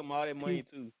Mallett. pay him all that money,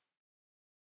 too.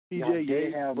 TJ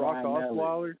Yates, Brock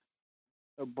Osweiler.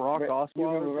 Brock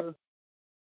Osweiler.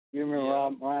 You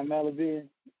remember Ryan Mallett being?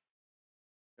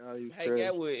 God, he was Hey, trash.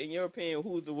 Gatwood, in your opinion,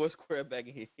 who's the worst quarterback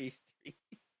in his history?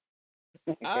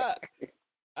 I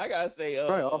gotta say,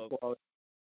 Probably Osweiler.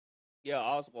 Yeah,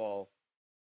 Oswald.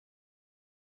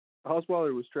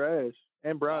 Osweiler was trash.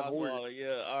 And Brian Hoyer. Oswald,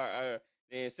 yeah. All right.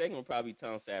 Then second would probably be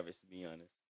Tom Savage, to be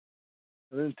honest.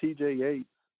 And then TJ Yates.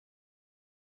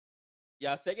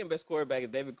 Yeah, second best quarterback is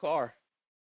David Carr.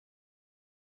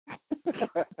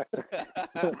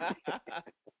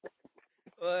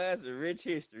 Well, that's a rich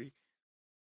history.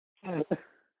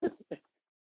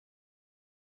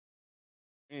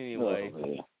 Anyway.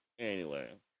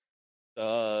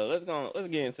 So let's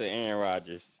get into Aaron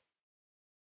Rodgers.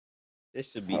 This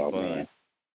should be fun. Man.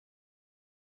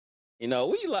 You know,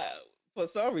 we for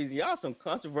some reason y'all some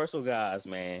controversial guys,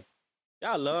 man.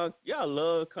 Y'all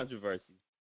love controversy.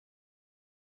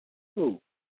 Who?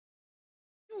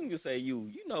 You can say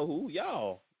you know who,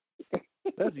 y'all.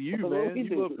 That's you, man.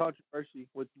 You love controversy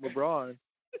with LeBron.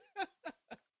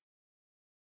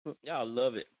 Y'all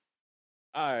love it.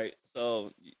 All right,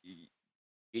 so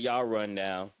y'all run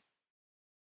down.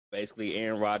 Basically,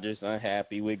 Aaron Rodgers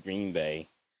unhappy with Green Bay.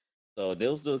 So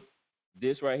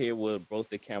this right here was broke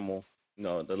the camel.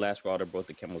 The last straw that broke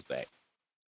the camel's back.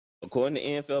 According to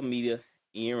NFL media,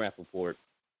 Ian Rappaport,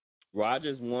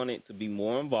 Rodgers wanted to be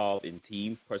more involved in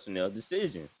team personnel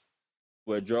decisions.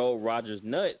 What drove Rodgers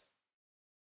nuts,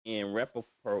 in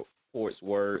Rappaport's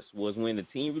words, was when the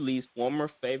team released former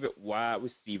favorite wide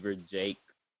receiver Jake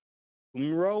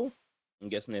Kumro, I'm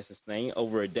guessing that's his name,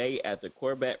 over a day after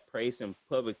quarterback praised him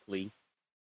publicly.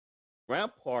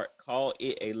 Rampart called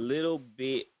it a little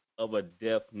bit of a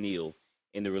death knell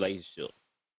in the relationship.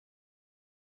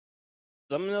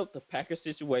 Summing up the Packers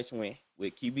situation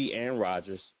with QB Aaron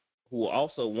Rodgers, who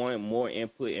also wanted more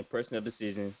input in personnel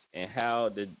decisions, and how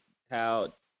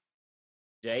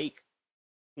Jake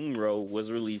Kumro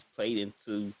was released played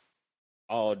into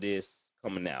all this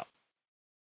coming out.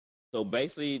 So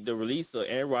basically, the release of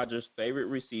Aaron Rodgers' favorite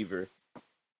receiver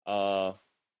was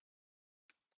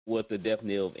the death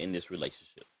knell in this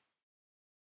relationship.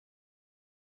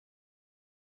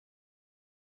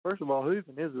 First of all, who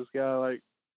even is this guy? Like,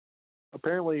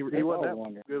 apparently he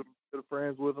wasn't that good of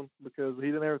friends with him because he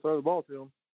didn't ever throw the ball to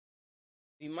him.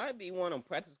 He might be one of them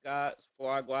practice guys,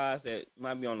 squad guys that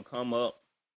might be on the come up.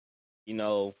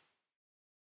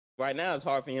 Right now it's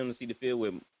hard for him to see the field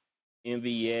with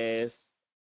MVS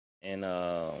and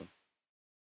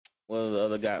what was the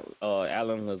other guy?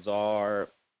 Alan Lazard.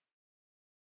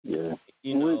 Yeah.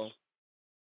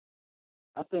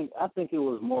 I think it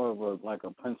was more of a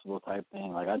principle type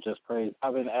thing. Like, I've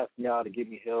been asking y'all to give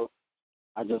me help.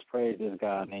 I just praise this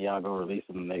guy, and then y'all go release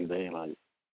him the next day. Like,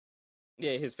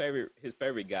 yeah, his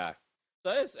favorite guy.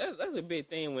 So that's a big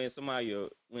thing when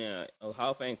when a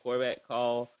Hall of Fame quarterback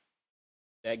call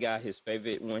that guy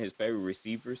one of his favorite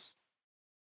receivers.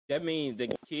 That means the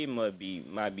kid might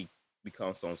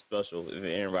become something special if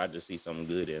Aaron Rodgers sees something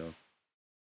good in him.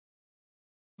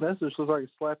 That just looks like a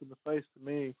slap in the face to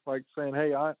me, like saying,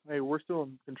 "Hey, we're still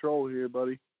in control here,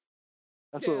 buddy."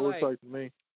 That's what it looks like to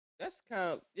me. That's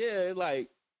kind of it's like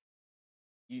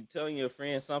you telling your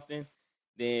friend something,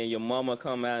 then your mama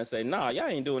come out and say, "Nah, y'all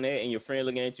ain't doing that," and your friend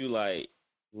looking at you like,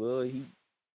 "Well,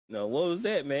 what was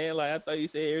that, man? Like, I thought you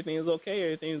said everything was okay,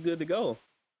 everything's good to go."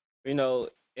 And that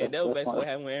was basically what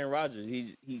happened with Aaron Rodgers.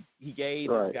 He gave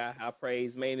this guy high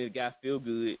praise, made this guy feel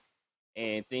good,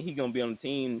 and think he gonna be on the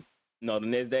team. The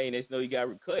next day, and they know he got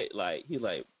cut. Like, he's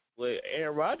like, well,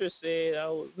 Aaron Rodgers said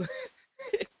I was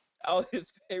his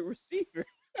favorite receiver.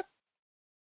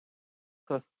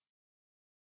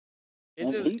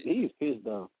 He's pissed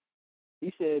though.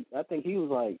 He said, I think he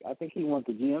wanted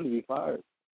the GM to be fired.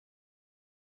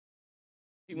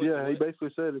 He basically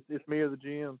said it's me or the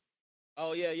GM.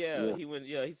 Oh yeah. He went.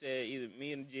 Yeah, he said either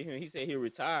me and the GM. He said he'll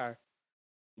retire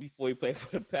before he played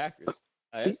for the Packers.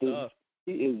 That's tough.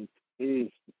 He is.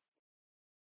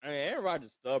 I mean, Aaron Rodgers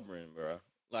is stubborn, bro.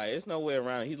 Like, there's no way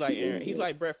around it. He's like Aaron. He's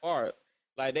like Brett Favre.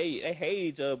 Like, they hate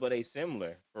each other, but they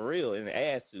similar for real in the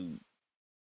attitude.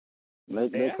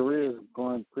 Their careers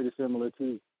going pretty similar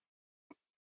too.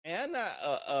 And I'm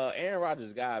not Aaron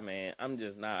Rodgers guy, man. I'm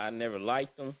just not. I never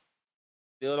liked him.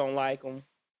 Still don't like him.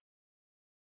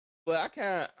 But I'm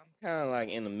kind of like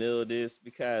in the middle of this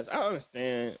because I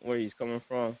understand where he's coming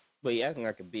from, but he acting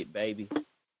like a big baby.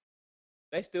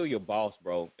 They still your boss,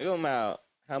 bro. It don't matter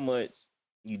how much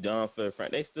you done for the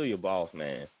front. They still your boss,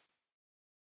 man.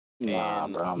 Nah,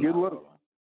 And bro. I'm Good not. luck.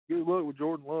 Good luck with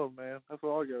Jordan Love, man. That's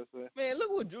all I gotta say. man,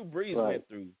 look what Drew Brees Right. went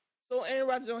through. So Aaron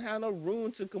Rodgers don't have no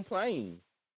room to complain.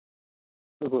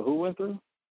 Look what who went through.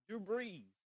 Drew Brees.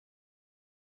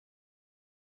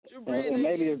 Drew And, Brees. and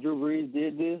maybe if Drew Brees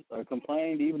did this or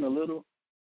complained even a little,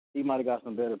 he might have got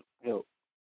some better help.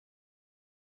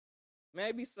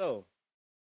 Maybe so.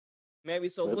 Maybe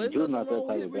so. But But it's Drew's nothing not that wrong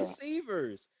with type his of guy.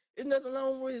 receivers. There's nothing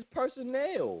wrong with his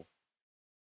personnel.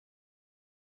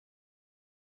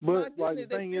 But My like the goodness,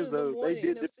 they thing feel is a little though, more they than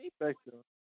did NFC. disrespect him.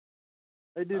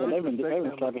 They did But they've been disrespect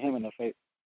him slapping him in the face.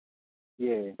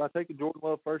 Yeah. by taking Jordan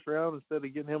Love first round instead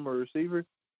of getting him a receiver.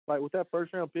 Like with that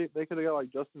first round pick, they could have got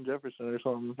like Justin Jefferson or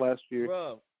something last year.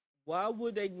 Bruh, why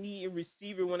would they need a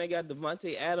receiver when they got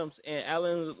Devontae Adams and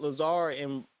Allen Lazard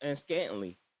and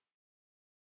Scantling?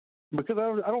 Because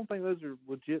I don't think those are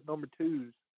legit number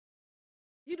twos.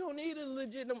 You don't need a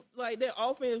legit like their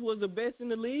offense was the best in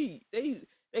the league. They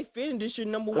finished this year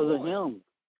number Because one. of him.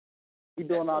 He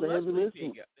doing all the heavy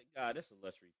lifting. God, that's a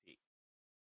luxury pick.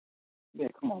 Yeah,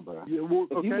 come on, bro. Yeah, well,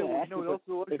 If okay, you been well, you asking know what else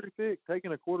is a luxury pick?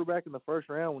 Taking a quarterback in the first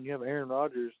round when you have Aaron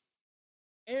Rodgers.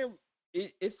 And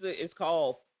it's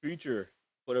called future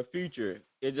for the future.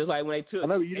 It's just like when they took I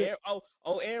know you didn't.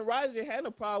 Aaron Rodgers had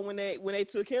no problem when they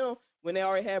took him when they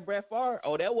already had Brett Favre.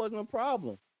 Oh, that wasn't a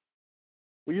problem.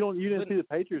 Well, you didn't see the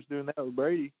Patriots doing that with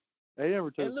Brady. They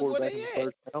never took a And look where quarterback they in the at.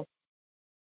 first round.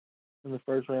 In the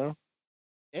first round.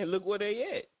 And look where they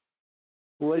at.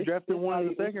 Well, they It's- drafted it's one in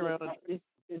like- the second it's round. just-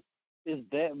 It's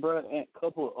that, bro, and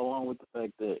coupled along with the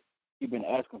fact that he's been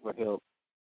asking for help.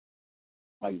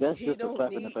 Like, that's He just a don't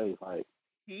slap in the need- face. Like,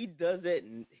 He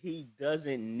doesn't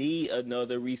need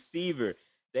another receiver.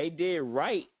 They did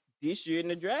right this year in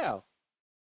the draft.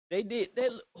 They did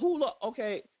that.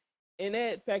 Okay, in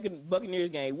that Buccaneers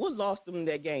game, what lost them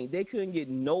that game? They couldn't get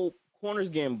no corners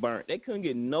getting burnt. They couldn't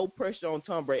get no pressure on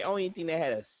Tom Brady. I don't even think they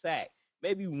had a sack,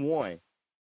 maybe one.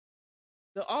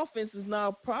 The offense is not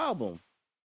a problem.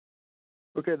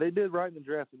 Okay, they did right in the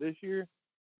draft this year,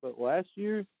 but last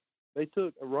year they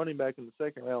took a running back in the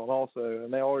second round also,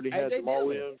 and they already had They Jamal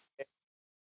did. Williams.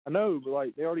 I know, but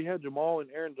like they already had Jamal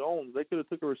and Aaron Jones. They could have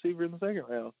took a receiver in the second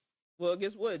round, Well,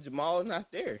 guess what? Jamal is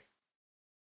not there.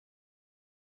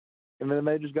 and then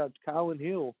they just got Kylan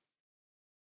Hill.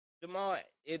 Jamal,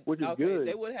 Which is good.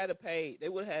 They would have had to pay. They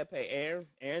would have paid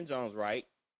Aaron Jones, right?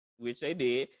 Which they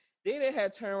did. Then they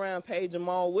had to turn around and pay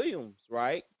Jamal Williams,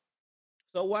 right?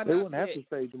 So why They not? wouldn't have to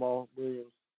pay Jamal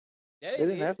Williams. Yeah, They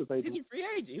didn't have to pay He's him. a free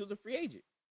agent. He was a free agent.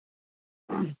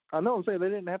 I know. I'm saying they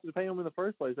didn't have to pay him in the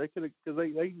first place. They could have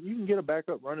because you can get a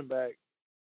backup running back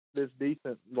that's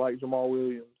decent like Jamal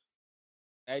Williams.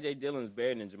 A.J. Dillon's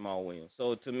better than Jamal Williams.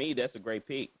 So to me, that's a great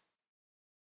pick.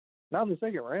 Not in the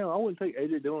second round. I wouldn't take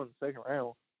A.J. Dillon in the second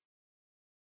round.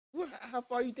 Well, how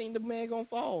far you think the man gonna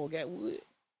fall, Gatwood?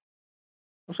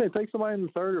 I'm saying take somebody in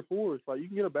the third or fourth. Like you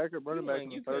can get a backup running back in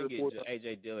the You third couldn't or fourth. get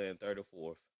A.J. Dillon in third or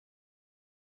fourth.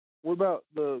 What about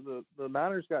the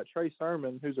Niners got Trey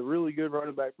Sermon, who's a really good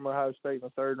running back from Ohio State in the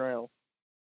third round.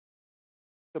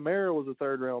 Kamara was a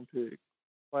third round pick.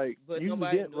 Like But you can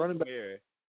nobody get knew running back.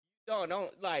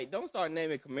 Kamara. Don't start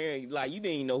naming Kamara. Like you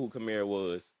didn't even know who Kamara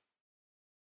was.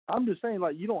 I'm just saying,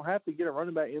 like you don't have to get a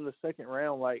running back in the second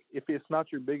round. Like if it's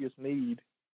not your biggest need.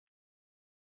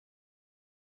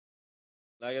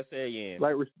 Like I said again.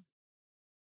 Like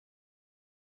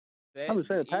I'm just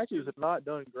saying, the Packers have not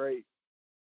done great.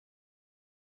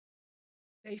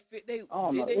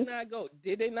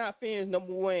 Did they not finish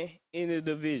number one in the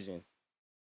division?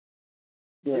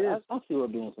 yeah, Yes. I see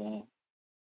what Ben's saying.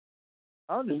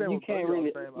 I understand You what can't both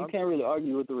really, y'all are saying. you can't really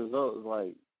argue with the results.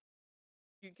 Like,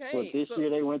 You can't. but this year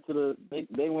they went to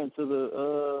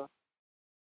the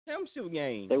championship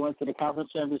game. they went to the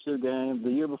conference championship game.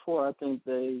 The year before, I think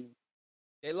they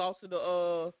They lost to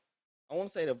the I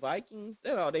want to say the Vikings.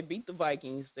 They beat the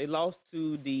Vikings. They lost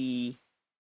to it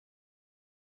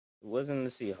wasn't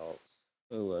the Seahawks.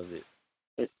 Who was it?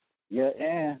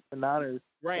 and The Niners.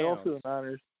 They Rams. lost to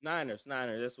the Niners.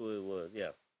 Niners. That's what it was. Yeah.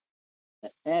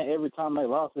 and every time they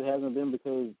lost, it hasn't been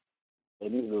because they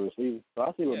needed a receiver. So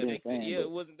I see what Yeah, Ben's saying.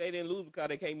 it wasn't. They didn't lose because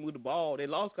they can't move the ball. They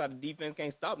lost because the defense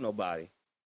can't stop nobody.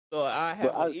 So I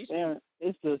have an issue.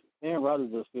 It's just Aaron Rodgers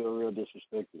just feel real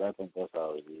disrespected. I think that's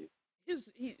all it is.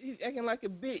 He's acting like a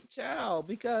big child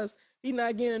because he's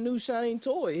not getting a new shiny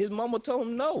toy. His mama told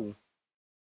him no.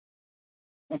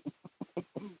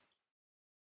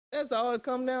 That's all it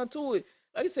come down to it.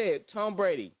 Like I said, Tom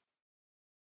Brady.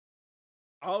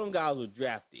 All them guys were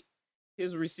drafted.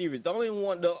 His receivers. The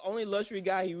only luxury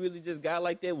guy he really just got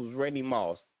like that was Randy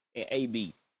Moss and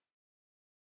AB.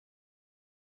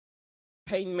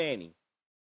 Peyton Manning.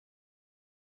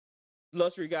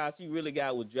 luxury guys he really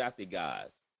got was drafted guys.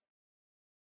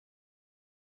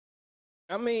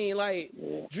 I mean, like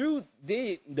Drew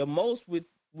did the most with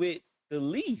the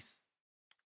least.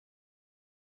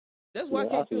 That's why I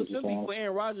can't feel sympathy for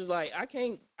Aaron Rodgers. Like I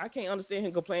can't understand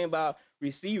him complaining about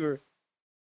receiver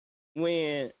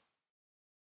when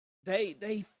they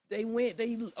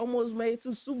almost made it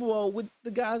to the Super Bowl with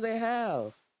the guys they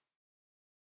have.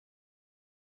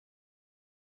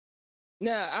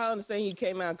 Now I understand he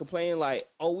came out and complained like,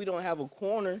 oh, we don't have a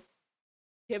corner.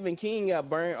 Kevin King got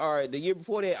burned, or the year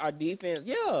before that, our defense,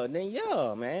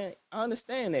 man, I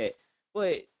understand that,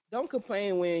 but don't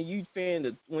complain when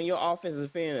when your offense is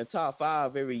finishing in the top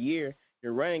 5 every year,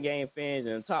 your running game fans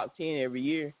in the top 10 every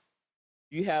year.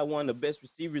 You have one of the best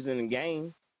receivers in the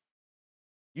game.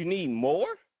 You need more?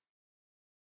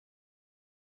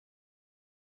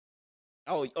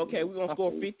 Oh, okay, we're gonna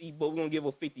score 50, but we're gonna give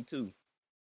up 52.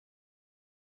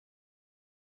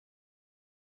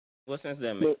 What sense does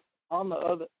that make? But on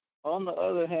the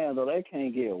other hand, though, they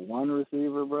can't get one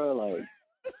receiver, bro. Like,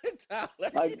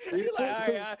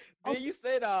 you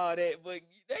said all that, but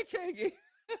they can't get.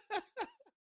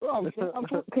 Bro,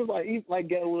 because like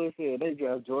Gatwood said, they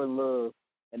draft Jordan Love,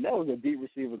 and that was a deep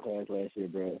receiver class last year,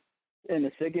 bro. And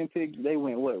the second pick, they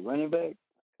went running back?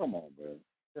 Come on, bro.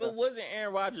 But wasn't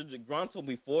Aaron Rodgers the gruntle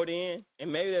before then?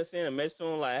 And maybe they're saying a message to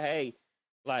him like, hey,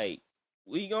 like,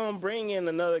 we gonna bring in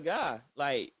another guy.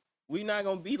 Like, we not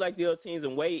gonna be like the other teams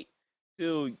and wait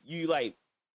till you like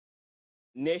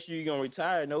next year you're gonna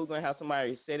retire. No, we're gonna have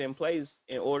somebody set in place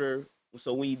in order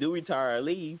so when you do retire or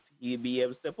leave, he'll be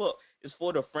able to step up. It's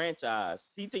for the franchise.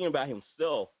 He's thinking about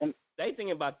himself. And they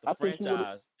thinking about the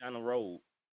franchise down the road.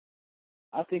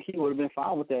 I think he would have been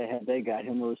fine with that had they got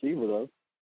him a receiver, though. Of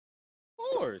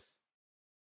course.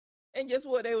 And guess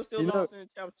what? They were still lost in the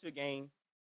championship game.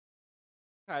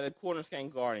 How the corners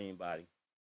can't guard anybody.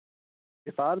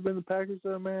 If I'd have been the Packers,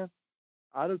 though, man,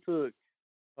 I'd have took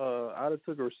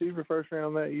a receiver first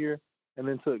round that year, and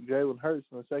then took Jalen Hurts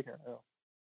in the second round.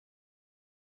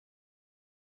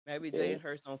 Maybe Jalen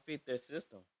Hurts don't fit their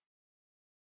system.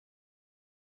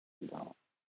 No.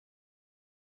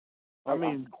 I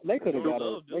mean, they could have got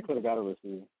a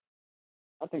receiver.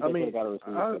 I think they could have got a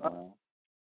receiver.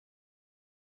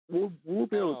 We'll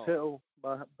be able to tell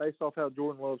based off how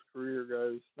Jordan Love's career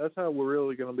goes. That's how we're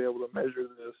really going to be able to measure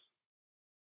this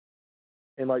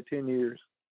in like 10 years.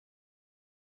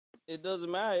 It doesn't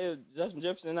matter if Justin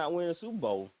Jefferson not winning a Super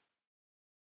Bowl.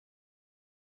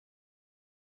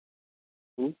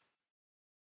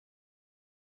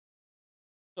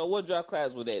 So what draft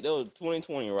class was that? That was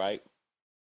 2020, right?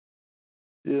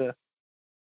 Yeah.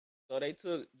 So they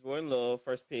took Jordan Love,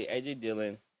 first pick, A.J.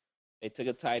 Dillon. They took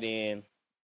a tight end,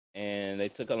 and they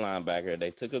took a linebacker.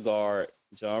 They took a guard,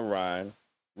 John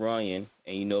Runyon,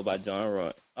 and you know about John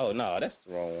Runyon. Oh, no, that's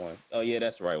the wrong one. Oh, yeah,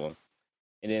 that's the right one.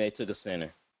 And then they took a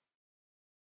center.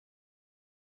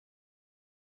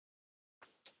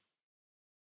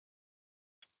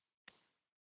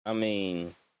 I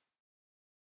mean,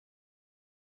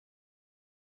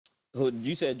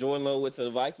 you said Jordan Love went to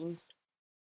the Vikings,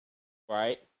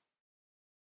 right?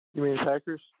 You mean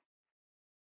Packers?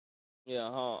 Yeah,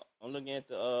 I'm looking at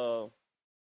the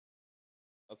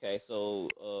okay, so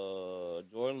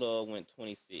Jordan Love went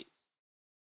 26.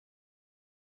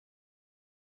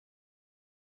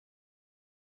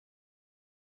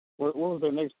 What was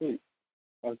their next pick?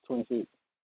 After 26.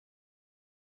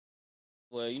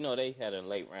 Well, you know they had a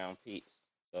late round pick,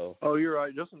 so. Oh, you're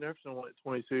right. Justin Jefferson went at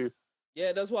 22.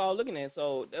 Yeah, that's what I was looking at.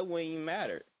 So that wouldn't even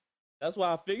matter. That's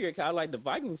why I figured kind of like the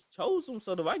Vikings chose him,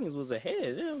 so the Vikings was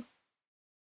ahead of them.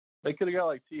 They could have got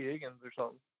like T. Higgins or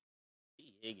something.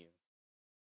 T. Higgins.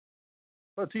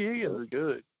 Well, T. Higgins is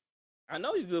good. I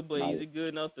know he's good, but is he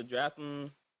good enough to draft him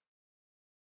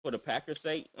for the Packers'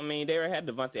 sake? I mean, they already had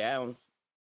Devontae Adams.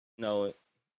 No,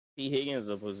 T. Higgins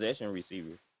is a possession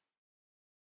receiver.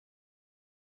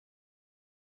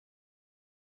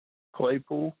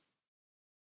 Claypool.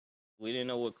 We didn't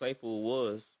know what Claypool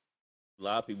was. A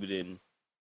lot of people didn't.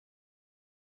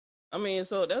 I mean,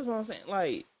 so that's what I'm saying.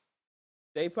 Like,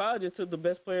 they probably just took the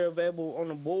best player available on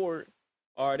the board,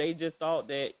 or they just thought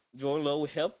that Jordan Love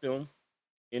would help them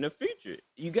in the future.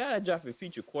 You got to draft a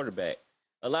future quarterback.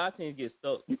 A lot of teams get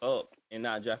stuck up and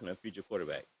not drafting a future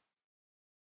quarterback.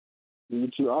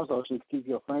 But you also should keep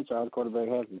your franchise quarterback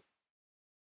happy.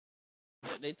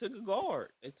 They took a guard.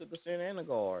 They took a center and a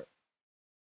guard.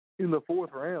 In the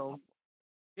fourth round.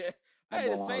 Yeah. Hey,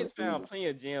 the Saints found plenty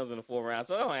of gems in the fourth round,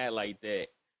 so don't act like that.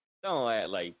 Don't act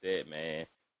like that, man.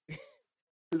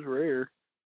 It's rare.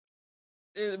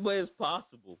 But it's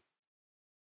possible.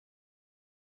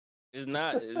 It's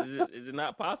not. Is it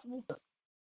not possible?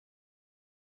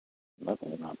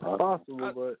 Nothing is not possible.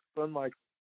 Possible, but unlike.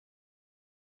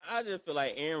 I just feel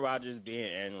like Aaron Rodgers being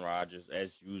Aaron Rodgers as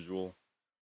usual.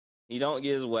 He don't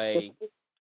get his way.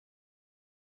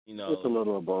 You know. It's a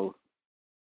little of both.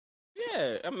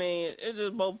 Yeah, I mean, it's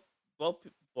just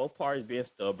both parties being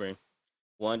stubborn.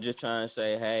 One just trying to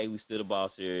say, "Hey, we still the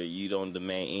boss here. You don't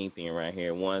demand anything around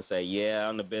here." One say, "Yeah,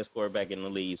 I'm the best quarterback in the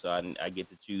league, so I get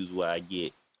to choose what I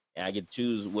get, and I get to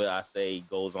choose what I say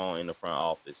goes on in the front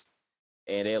office."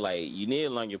 And they're like, "You need to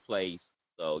learn your place.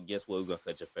 So guess what? We're gonna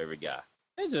cut your favorite guy."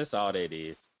 That's just all that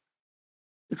is.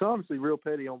 It's honestly real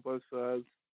petty on both sides.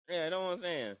 Yeah, you know what I'm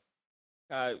saying.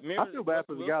 I feel bad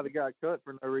for the guy that got cut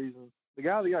for no reason. The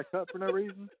guy that got cut for no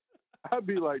reason, I'd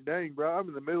be like, dang, bro, I'm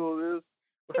in the middle of this.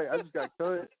 Like, I just got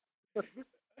cut.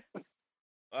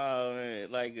 Oh man,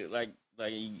 like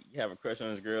you have a crush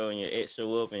on this girl and your ex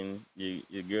show up and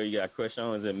your girl you got a crush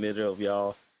on is in the middle of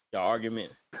y'all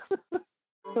argument.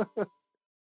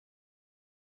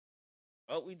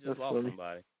 Oh, we just That's lost funny.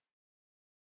 somebody.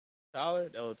 Tyler?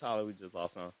 That was Tyler. We just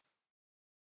lost him.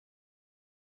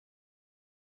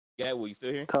 Yeah, you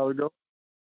still here? Tyler, go.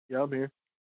 Yeah, I'm here.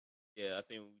 Yeah, I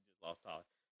think we just lost Tyler.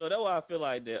 So that's why I feel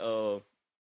like that.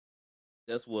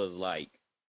 This was like,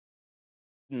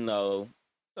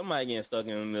 somebody getting stuck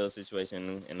in the middle of the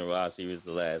situation in the Rod series,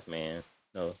 the last man,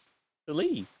 to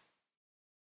leave.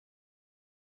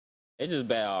 It's just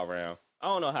bad all around. I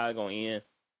don't know how it's gonna end.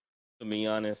 To be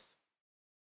honest.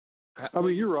 I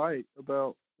mean, you're right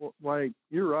about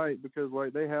you're right because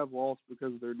they have lost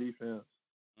because of their defense.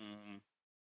 Mm-hmm.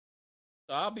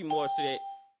 So I'll be more upset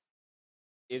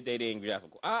if they didn't draft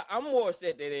I'm more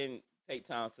upset they didn't take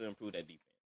time to improve that defense.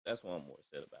 That's what I'm more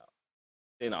upset about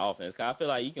than the offense. Cause I feel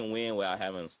like you can win without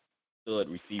having stud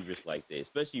receivers like that,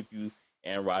 especially if you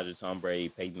Aaron Rodgers, Tom Brady,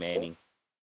 Peyton Manning,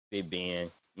 Big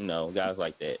Ben, guys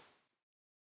like that.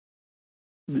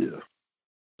 Yeah.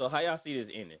 So how y'all see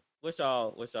this ending? What's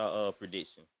y'all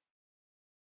prediction?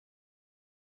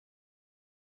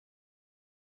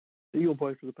 He gonna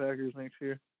play for the Packers next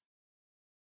year.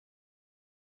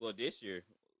 Well, this year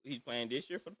he's playing this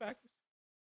year for the Packers.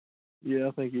 Yeah,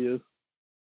 I think he is.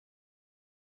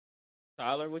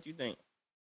 Tyler, what you think?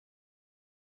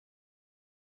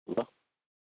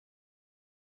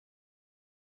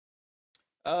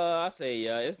 I say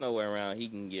yeah. It's no way around. He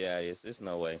can get out of this. There's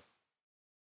no way.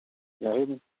 Yeah, hear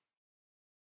me?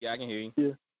 Yeah, I can hear you.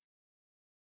 Yeah.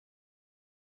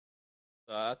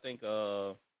 So I think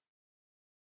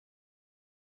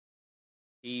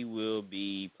he will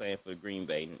be playing for Green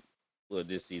Bay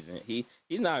this season. He's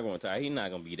not going to retire. He's not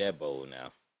going to be that bold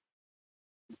now.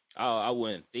 I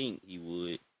wouldn't think he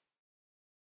would.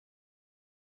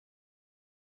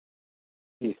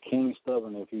 He's king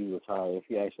stubborn if he retire. If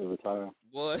he actually retire.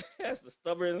 Boy, that's the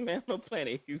stubbornest man on the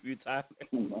planet. If you retire.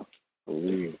 For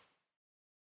real.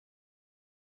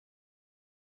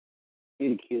 He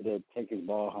the kid that take his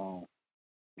ball home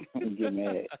and get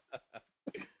mad.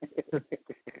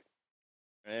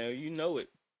 Man, you know it.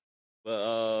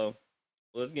 But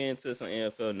let's get into some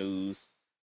NFL news.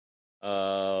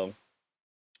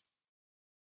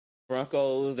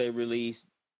 Broncos, they released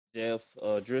Jeff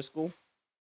Driscoll.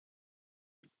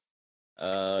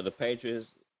 The Patriots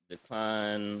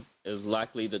is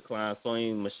likely decline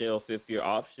Sony Michel 5th-year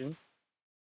option.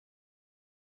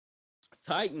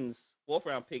 Titans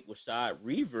 4th-round pick Rashad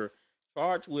Reaver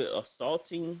charged with assault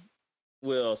in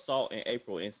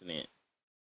April incident.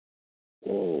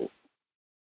 Whoa.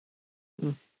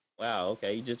 Wow,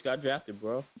 okay, you just got drafted,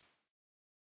 bro.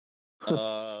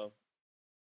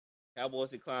 Cowboys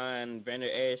decline Vander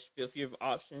Esch 5th-year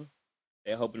option.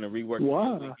 They're hoping to rework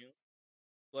Why? him.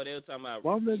 Well, they were talking about,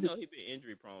 he's been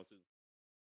injury prone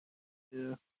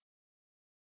too.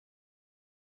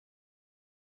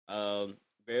 Yeah.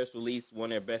 Bears released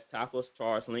one of their best tackles,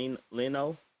 Charles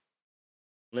Leno.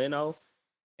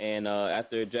 And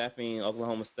after drafting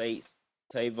Oklahoma State's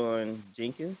Tavon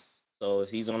Jenkins, so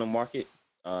he's on the market.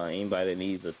 Anybody that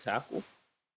needs a tackle.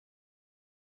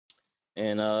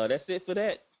 And that's it for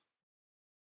that.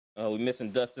 We're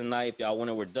missing Dustin Knight. If y'all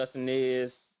wonder where Dustin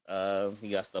is, he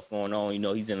got stuff going on.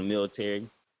 He's in the military.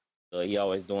 So he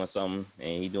always doing something.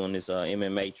 And he's doing this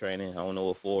MMA training. I don't know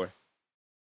what for.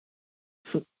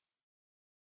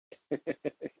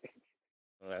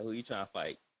 Like, who you trying to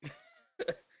fight?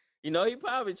 He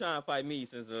probably trying to fight me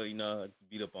since, I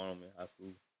beat up on him in high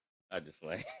school. I just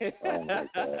like. Oh, my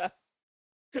God.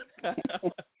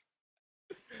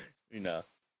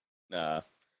 Nah.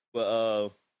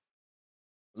 But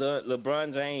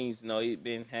LeBron James, he's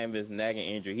been having his nagging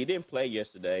injury. He didn't play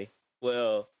yesterday.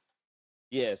 Well,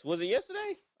 yes. Was it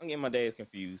yesterday? I'm getting my days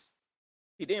confused.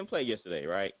 He didn't play yesterday,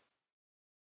 right?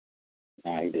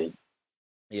 Nah, he did.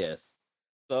 Yes.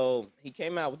 So he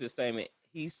came out with this statement.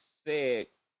 He said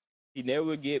he never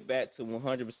would get back to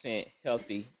 100%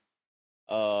 healthy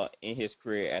in his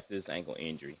career after this ankle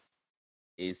injury.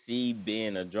 Is he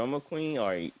being a drama queen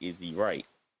or is he right?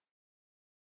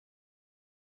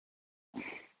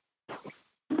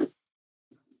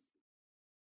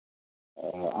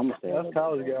 I'm gonna say That's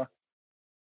college guy.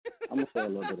 I'm gonna say a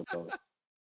little bit of both.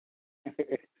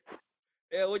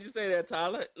 Yeah, what'd you say there,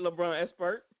 Tyler? LeBron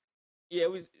expert? Yeah,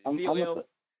 VOL.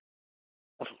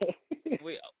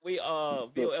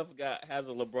 VOF has a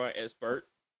LeBron expert.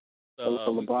 So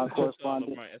a we LeBron go to a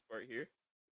correspondent. LeBron expert here.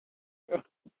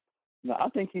 No, I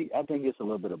think it's a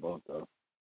little bit of both though,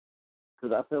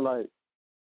 because I feel like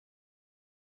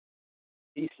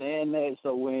he's saying that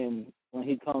so when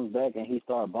he comes back and he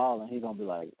start balling, he's gonna be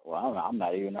like, well, I'm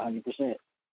not even 100%.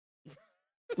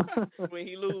 When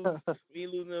he lose in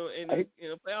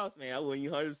the playoffs, man, I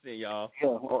wasn't 100%, y'all.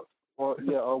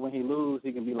 Yeah, or when he lose,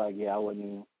 he can be like, yeah, I wasn't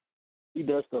even. He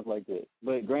does stuff like that.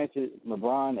 But granted,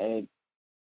 LeBron at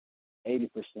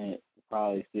 80%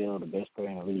 probably still the best player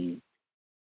in the league.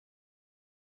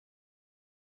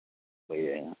 But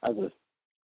yeah, I just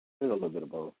feel a little bit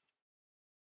of both.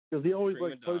 Because he always Prima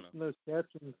likes donna. posting those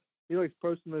captions. He likes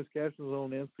posting those captions on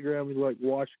Instagram. He's like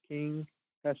Wash King,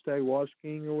 hashtag Wash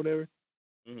King or whatever.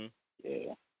 Mm-hmm.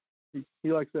 Yeah.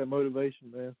 He likes that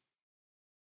motivation, man.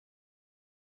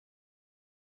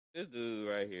 This dude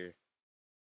right here.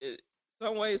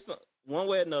 One way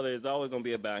or another, it's always gonna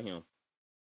be about him.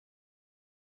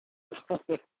 I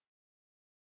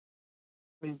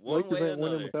mean, One Lakers way or ain't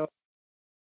winning another. without.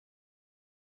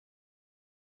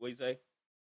 What you say?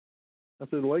 I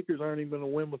said the Lakers aren't even going to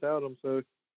win without him. So,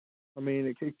 I mean,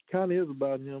 it kind of is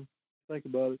about him. Think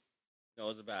about it. No,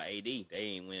 it's about AD. They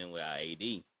ain't winning without AD.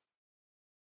 If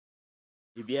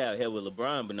you have help with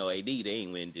LeBron but no AD, they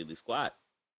ain't winning diddly squat.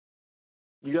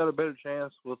 You got a better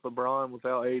chance with LeBron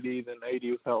without AD than AD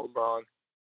without LeBron.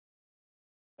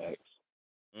 Thanks.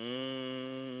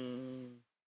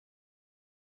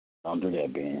 Don't do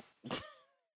that, Ben.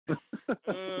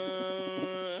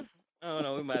 I don't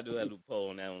know. We might do a little poll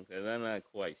on that one because I'm not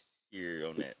quite sure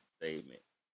on that statement.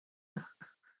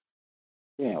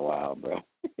 Yeah, wow, bro.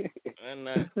 I'm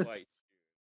not quite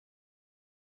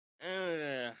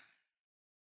sure.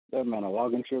 That man a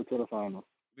walking trip to the final.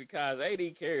 Because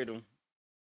AD carried him.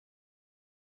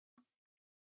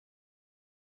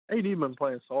 AD been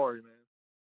playing sorry, man.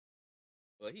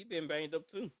 But he been banged up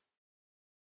too.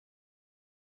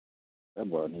 That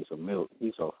boy needs some milk.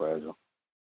 He's so fragile.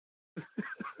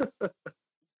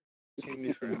 He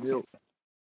needs some milk.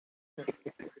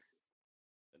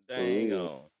 Dang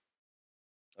on.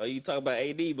 Oh, you talk about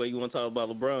AD, but you want to talk about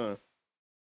LeBron.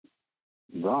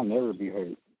 LeBron never be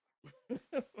hurt.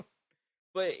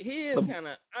 But he is kind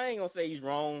of. I ain't gonna say he's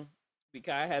wrong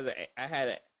because I had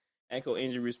an ankle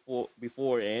injury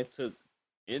before, and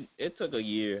it took a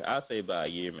year. I'd say about a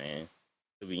year, man.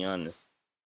 To be honest.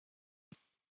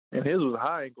 And his was a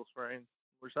high ankle sprain,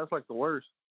 which that's like the worst.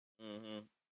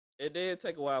 It did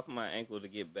take a while for my ankle to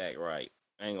get back right.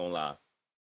 I ain't gonna lie,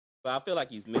 but I feel like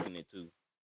he's milking it too.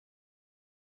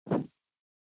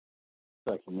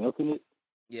 Like he's milking it?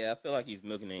 Yeah, I feel like he's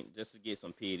milking it just to get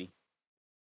some pity.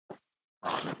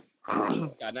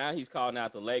 Now he's calling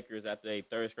out the Lakers after a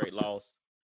third straight loss.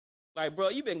 Like, bro,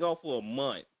 you been gone for a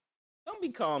month. Don't be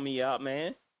calling me out,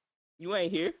 man. You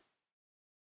ain't here.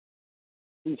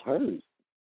 He's hurt.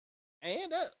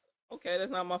 And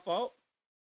that's not my fault.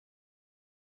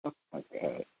 Oh my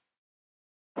God.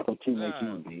 Some teammate he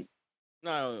would be.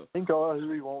 No. He can call out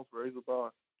who he wants, raise the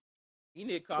bar. He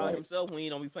need to call himself when he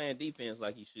don't be playing defense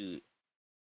like he should.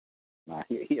 Nah,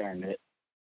 he earned it.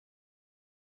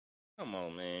 Come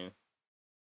on, man.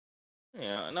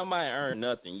 Yeah, nobody earned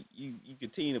nothing. You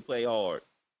continue to play hard.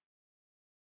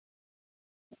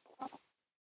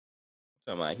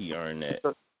 Talking about he earned that.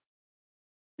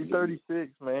 He's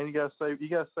 36, man. You gotta save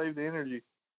the energy.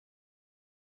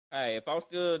 Hey, if I'm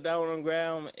still down on the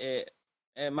ground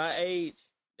at my age,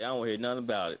 I don't hear nothing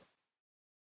about it.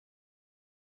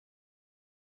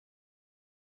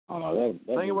 Oh no,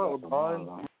 The thing about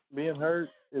LeBron being hurt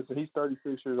is that he's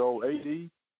 36 years old. AD,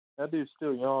 that dude's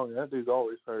still young. That dude's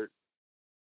always hurt.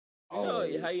 You know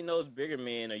how you know bigger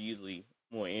men are usually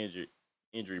more injury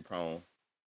prone.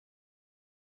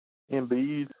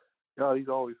 Embiid, God, he's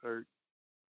always hurt.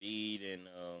 Embiid and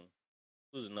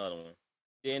who's another one?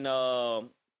 Then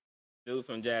dude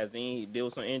from Jazz, he dealt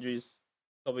with some injuries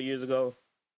a couple years ago.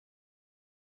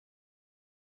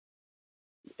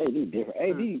 AD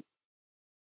different.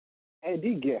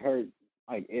 AD get hurt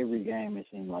like every game. It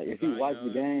seems like if you watch the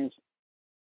games,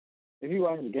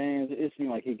 it seems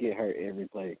like he get hurt every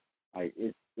play. Like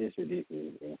It's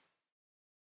ridiculous, bro.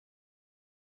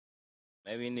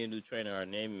 Maybe he need a new trainer, or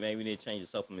maybe he need to change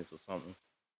the supplements or something.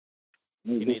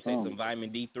 You He need to take some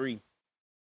vitamin D3.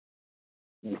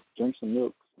 Drink some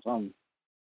milk or something.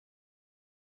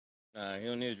 He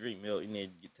don't need to drink milk. He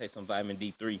need to take some vitamin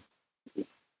D3. I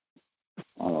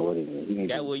don't know what it is.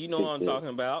 Yeah, well, you know what I'm talking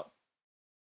about.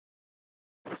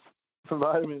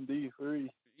 Vitamin D3.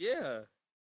 Yeah.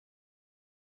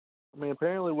 I mean,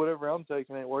 apparently whatever I'm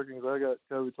taking ain't working because I got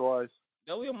COVID twice.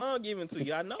 That what your mom giving to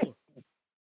you, I know.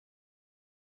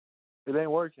 It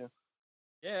ain't working.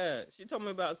 Yeah, she told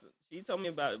me about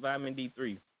vitamin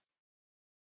D3.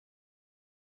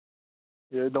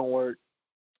 Yeah, it don't work.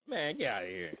 Man, get out of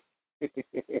here.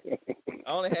 I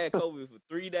only had COVID for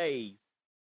 3 days.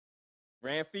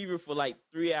 Ran fever for like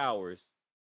 3 hours.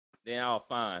 Then I was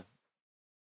fine.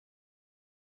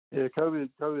 Yeah, COVID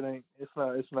ain't.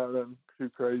 It's not nothing too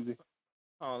crazy.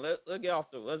 Let's get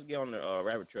on the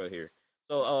rabbit trail here.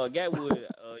 So, Gatwood,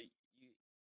 you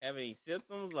have any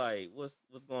symptoms? Like, what's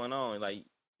going on? Like,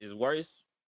 is it worse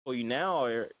for you now,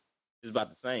 or is it about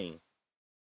the same?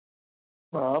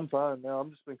 No, I'm fine now.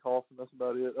 I'm just been coughing. That's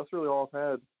about it. That's really all I've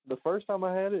had. The first time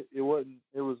I had it, it wasn't.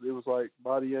 It was like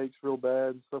body aches real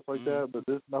bad and stuff like that. But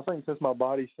I think since my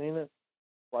body's seen it,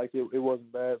 like it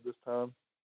wasn't bad this time.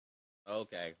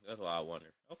 Okay, that's what I wonder.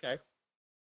 Okay.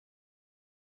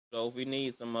 So if we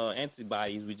need some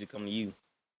antibodies, we just come to you.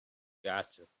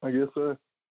 Gotcha. I guess so.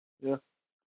 Yeah.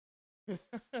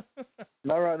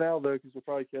 Not right now though, because we'll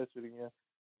probably catch it again.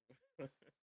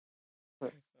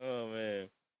 Oh man.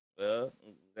 Well,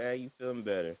 I'm glad you feeling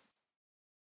better.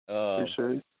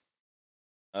 Appreciate it.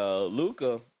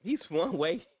 Luka, he's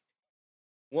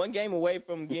one game away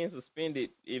from getting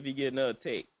suspended if he get another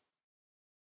take.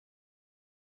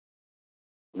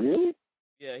 Really?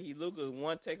 Yeah, Luka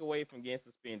one take away from getting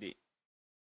suspended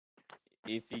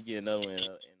if he get another one.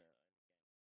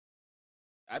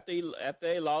 After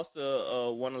they lost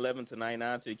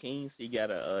 111-99 to the Kings, he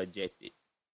got ejected.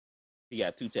 He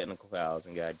got 2 technical fouls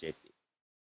and got ejected.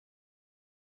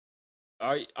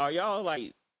 Are y'all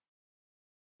like?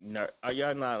 Are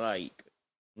y'all not like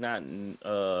not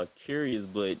curious,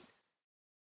 but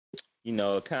kind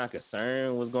of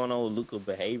concerned what's going on with Luka's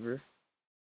behavior?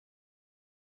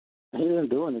 He didn't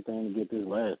do anything to get this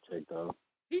last check though.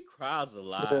 He cries a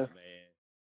lot, Yeah. man.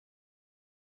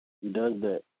 He does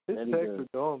that. His That he texts does. are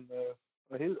dumb, man.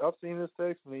 Like, I've seen his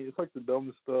text, and it's like the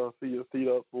dumbest stuff he'd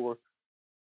up for.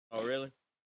 Oh, really?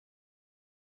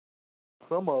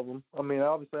 Some of them. I mean,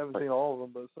 obviously I haven't seen all of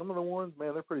them, but some of the ones,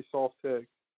 man, they're pretty soft text.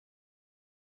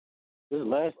 The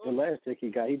last check he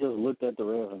got, he just looked at the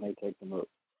ref and they picked him up.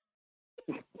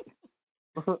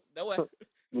 That would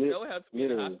have to be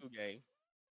in a high school game.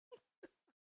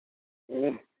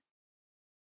 Yeah.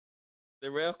 The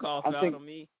ref called foul on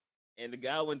me, and the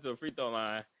guy went to the free throw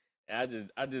line. And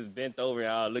I just bent over and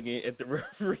I was looking at the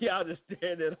referee. I was just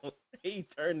staring at him. He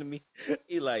turned to me.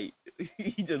 He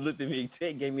just looked at me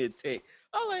and gave me a tick.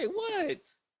 I'm like, what?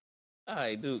 All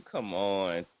right, dude, come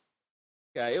on.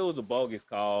 God, it was a bogus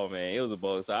call, man. It was a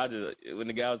bogus. So when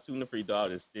the guy was shooting the free throw, I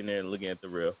was just sitting there looking at the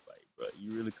ref. Like, bro,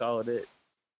 you really called that?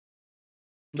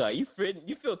 Like, you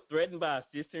feel threatened by a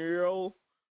 16-year-old?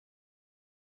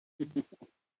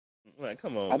 Like,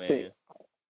 come on, man.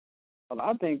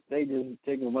 I think they just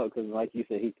take him up because, like you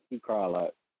said, he cry a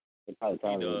lot. They probably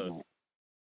tired of him.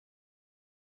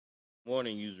 More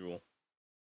than usual.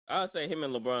 I would say him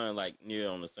and LeBron like near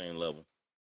on the same level.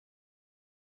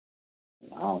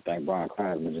 I don't think Brian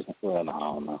cries, but just I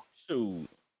don't know. Shoot,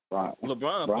 Brian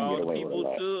LeBron followed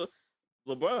people to.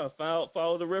 LeBron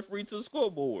followed the referee to the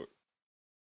scoreboard.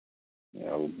 Yeah,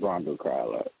 LeBron do cry a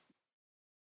lot.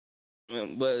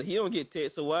 But he don't get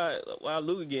text, so why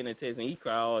Luka getting a text and he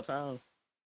cry all the time?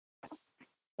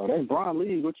 Oh, that's Brian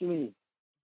League. What you mean?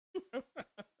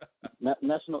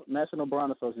 National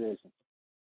Brian Association.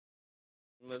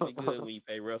 It must be good when you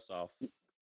pay refs off.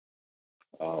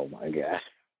 Oh my gosh.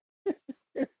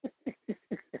 I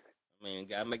mean,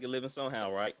 gotta make a living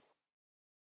somehow, right?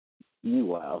 You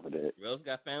wild for that. Refs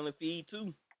got family feed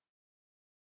too.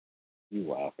 You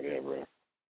wild for that, bro.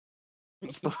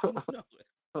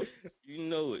 You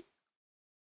know it.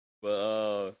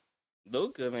 But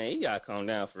Luka, man, he gotta calm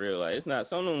down for real. Like, it's not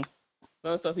some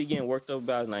stuff he getting worked up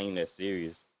about is not even that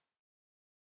serious.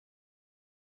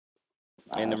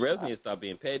 And the refs need to stop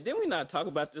being petty. Didn't we not talk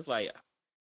about this like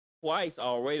twice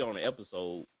already on the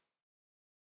episode?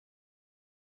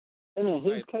 And in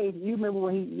his case, you remember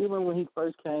when he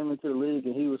first came into the league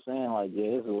and he was saying like,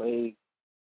 yeah,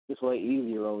 it's way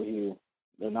easier over here.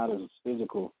 They're not as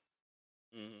physical.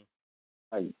 Mm-hmm.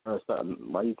 Like,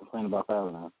 why you complaining about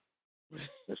fouling now?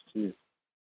 That's true.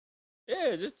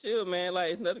 Yeah, just chill, man.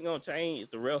 Like it's nothing gonna change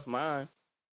the ref's mind.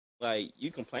 Like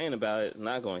you complain about it, it's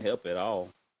not gonna help at all.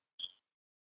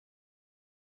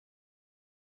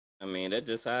 I mean, that's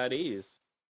just how it is.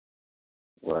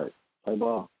 Right. Play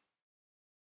ball.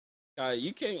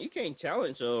 You can't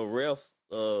challenge a ref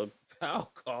uh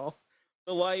foul call.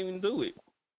 So why even do it?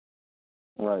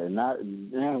 Right. Not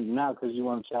now because you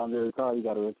want to challenge every call, you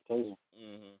got a reputation.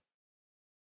 Hmm.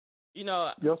 You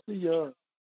know. Y'all see, you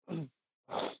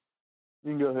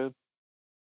can go ahead.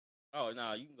 Oh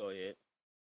no, you can go ahead.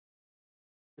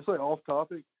 It's like off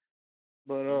topic,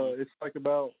 but Hmm. it's like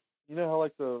about how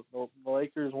like the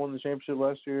Lakers won the championship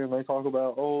last year, and they talk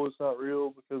about it's not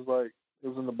real because like it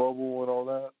was in the bubble and all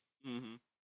that. Hmm.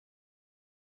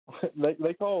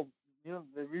 they call have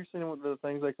you seen what the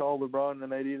things they call LeBron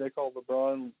and AD? They call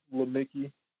LeBron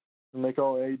Mickey, and they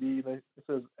call AD. It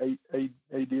says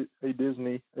a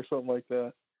Disney or something like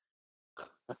that.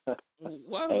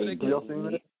 Why would Hey, they Y'all call? seen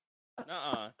that?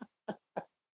 Uh-uh.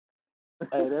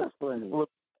 Hey, that's funny.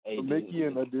 A Mickey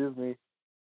and a Disney.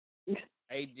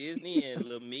 Hey, Disney and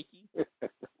Little Mickey.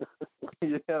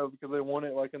 Yeah, because they won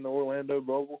it like in the Orlando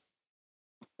bubble.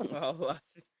 Oh,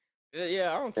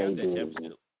 yeah, I don't Hey, count that Disney.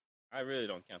 championship. I really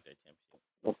don't count that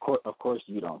championship. Of course,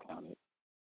 you don't count it.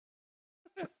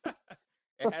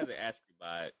 It has an asterisk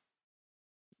by it.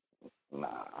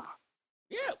 Nah.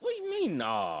 Yeah, what do you mean,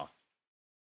 nah?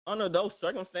 Under those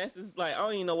circumstances, like I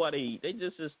don't even know why they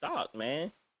just stopped, man.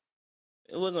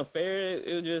 It wasn't fair.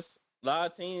 It was just a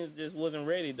lot of teams just wasn't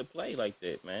ready to play like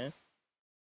that, man.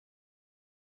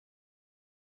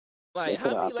 They Like could how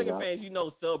have many opted Lakers out.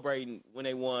 fans celebrating when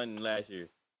they won last year?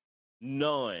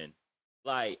 None.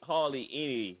 Like hardly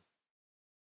any.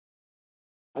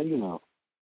 How you know?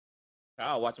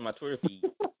 I was watching my Twitter feed.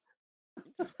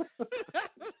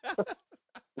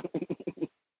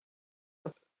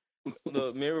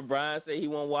 Look, remember Brian said he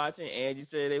wasn't watching. Angie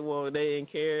said they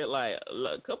didn't care. Like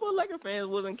a couple of Laker fans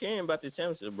wasn't caring about the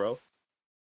championship, bro.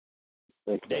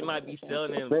 They might be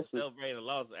selling and Especially, celebrating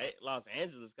Los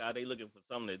Angeles because they looking for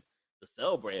something to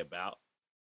celebrate about.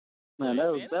 man,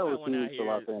 But man, that was nobody went out huge for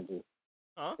Los here, Angeles.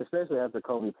 huh? Especially after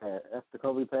Kobe passed. After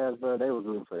Kobe passed, bro, they was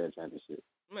rooting for that championship.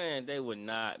 Man, they would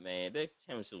not, man. That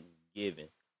championship was given.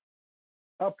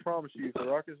 I promise you, if the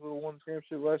Rockets would have won the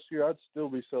championship last year, I'd still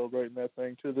be celebrating that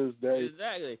thing to this day.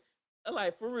 Exactly.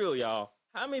 Like for real, y'all.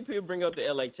 How many people bring up the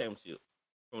LA championship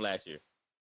from last year?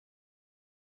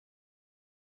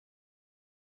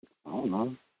 I don't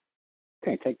know.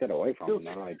 Can't take that away from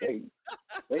them. Like they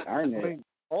earned I it. mean,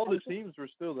 all the teams were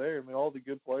still there. I mean, all the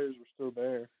good players were still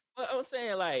there. But I'm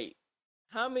saying, like,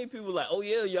 how many people like, oh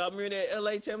yeah, y'all remember that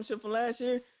LA championship from last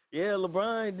year? Yeah,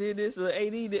 LeBron did this,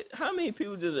 AD did. How many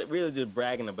people just really just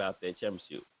bragging about that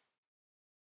championship?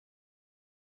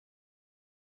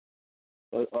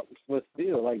 But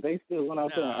still, like they still went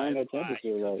out there and Nah, earned it's that quiet.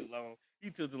 championship. Like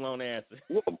You took too long to answer.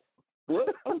 what?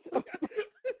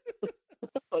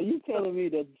 So you telling me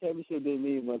that the championship didn't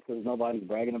mean much because nobody's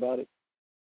bragging about it?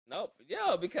 Nope.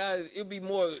 Yeah, because it'll be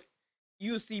more.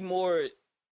 You see more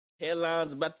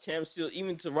headlines about the championship,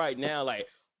 even to right now, like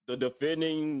the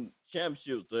defending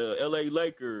championships, the LA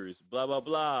Lakers, blah blah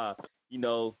blah. You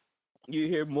know, you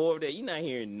hear more of that. You're not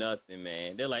hearing nothing,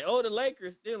 man. They're like, oh, the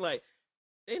Lakers. They're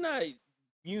not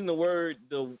using the word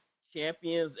the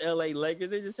champions, LA Lakers.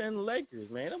 They're just saying the Lakers,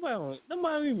 man.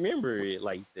 Nobody remember it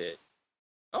like that.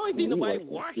 I don't think Man, you nobody worse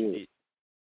than watched skilled. it.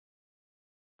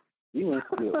 You ain't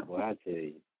skilled, boy. I tell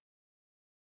you.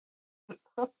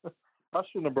 I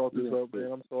shouldn't have brought this up,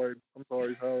 man. I'm sorry. I'm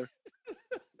sorry, Tyler.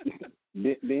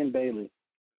 Ben Bailey.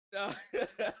 No.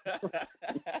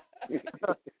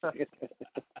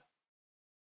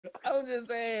 I was just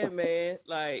saying, man.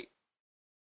 Like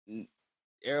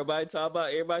everybody still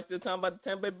talking about the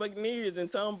Tampa Bay Buccaneers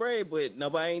and Tom Brady, but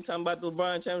nobody ain't talking about the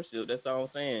LeBron championship. That's all I'm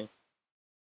saying.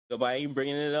 Nobody ain't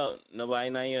bringing it up. Nobody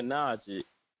not even acknowledge it.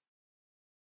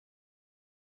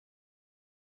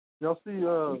 Y'all see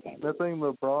that thing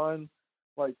LeBron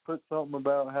like put something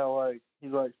about how like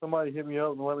he's like somebody hit me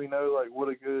up and let me know like what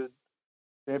a good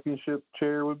championship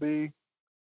chair would be.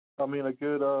 I mean a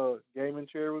good gaming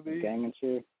chair would be. Gaming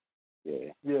chair.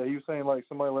 Yeah. Yeah, he was saying like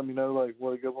somebody let me know like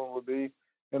what a good one would be.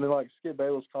 And then like Skip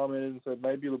Bayless commented and said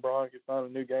maybe LeBron could find a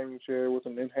new gaming chair with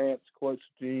an enhanced clutch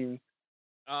gene.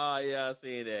 Oh yeah, I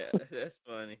see that. That's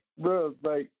funny. Bro,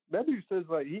 like that dude says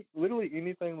like he literally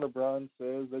anything LeBron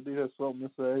says, that dude has something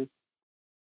to say.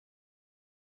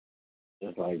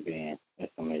 Just like Ben.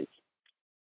 That's amazing.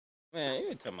 Man,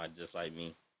 you talking about just like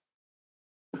me.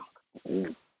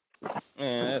 Mm.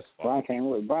 Man, that's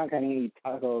funny. Brian can't eat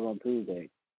tacos on Tuesday.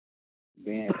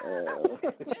 Ben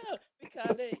Yeah,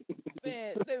 because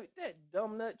Man, that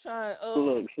dumb nut trying.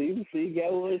 Look, see,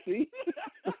 got one, see.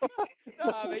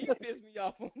 Nah, man, you pissed me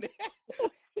off on that.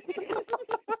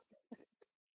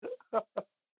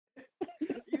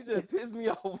 You just pissed me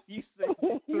off when you said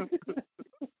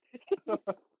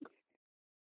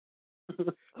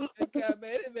that guy,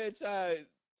 man, that man trying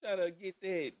to get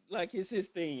that like it's his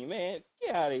thing, man.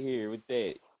 Get out of here with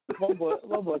that. My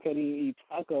boy can't even eat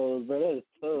tacos, bro. That is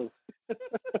tough.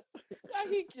 Like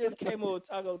he just came over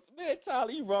tacos. Man,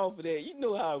 Tyler, you wrong for that. You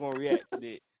know how I'm gonna react to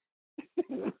that.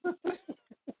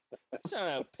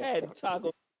 Trying to patent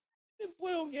tacos. This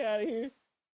boy don't get out of here.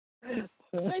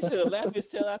 They should have laughed his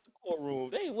tail out the courtroom.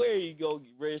 They where you go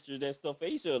register that stuff.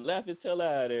 He should have laughed his tail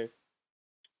out of there.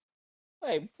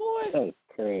 Hey, boy. That's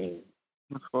crazy.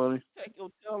 That's funny. Take your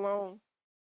tail on.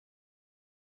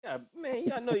 Yeah,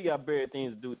 man, I know you got better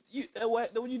things to do.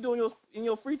 What you doing in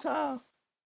your free time?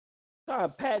 Trying to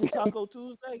patent Taco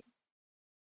Tuesday?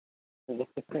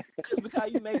 Just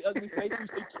because you make ugly face, you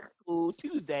say cool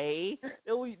Tuesday.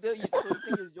 So you think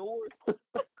it's yours?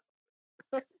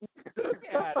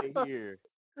 Get out of here.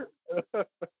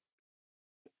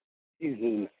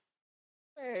 Jesus.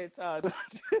 Man, Todd,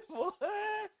 boy,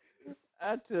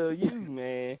 I tell you,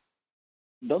 man.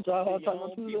 Don't y'all have Your Taco own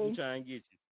people Tuesday? trying to get you.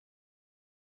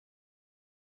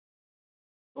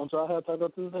 Don't y'all have Taco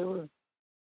Tuesday, bro?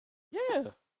 Yeah.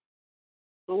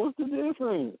 So what's the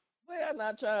difference? Well, I'm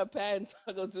not trying to patent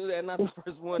Taco Tuesday. I'm not the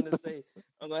first one to say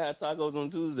I'm going to have tacos on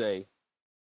Tuesday.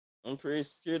 I'm pretty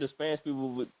sure the Spanish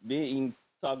people would be eating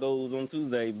tacos on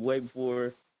Tuesday way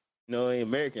before,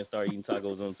 Americans start eating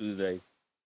tacos on Tuesday.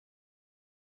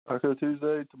 Taco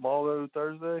Tuesday, Tamale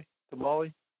Thursday,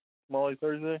 Tamale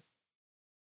Thursday,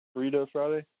 Burrito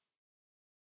Friday.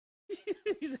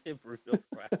 He said Burrito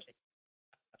Friday.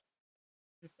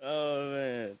 Oh,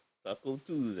 man. Taco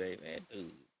Tuesday, man.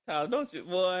 Dude. Tyler, don't you,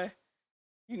 boy?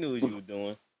 You knew what you were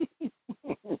doing.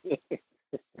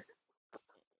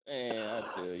 Man, I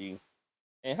tell you.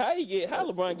 And how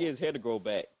LeBron get his hair to grow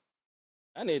back?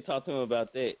 I need to talk to him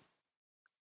about that.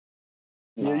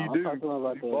 Yeah, you do. Talk to him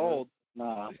about You that, bald.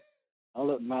 Nah,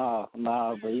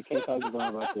 but you can't talk to him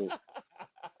about that.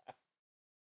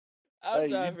 I'm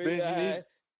trying to figure out.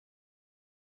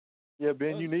 Yeah,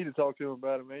 Ben, you need to talk to him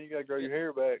about it, man. You gotta grow your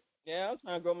hair back. Yeah, I'm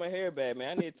trying to grow my hair back,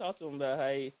 man. I need to talk to him about how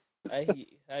he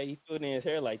put in his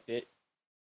hair like that.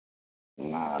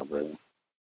 Nah, bro.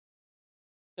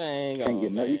 Dang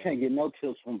You can't get no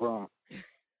tips from Bron.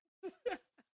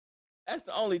 That's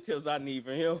the only tips I need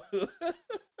from him.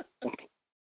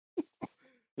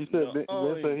 He said Ben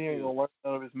said he ain't gonna learn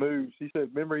none of his moves. He said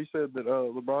that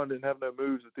LeBron didn't have no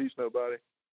moves to teach nobody.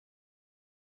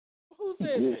 Who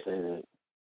said You that? said that.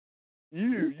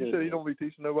 You said he don't be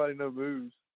teaching nobody no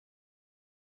moves.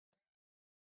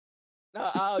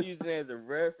 No, I'll use it as a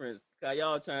reference. Cause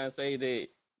y'all trying to say that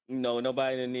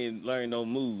nobody didn't need to learn no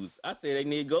moves. I said they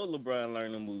need to go LeBron and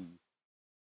learn the moves.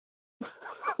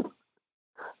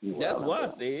 That's what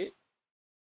I said.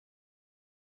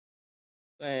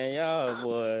 Man,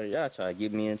 y'all try to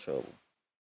get me in trouble.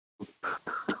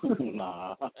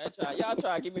 Nah. Y'all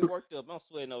try to get me worked up. I'm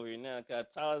sweating over here now because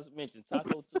Tyler mentioned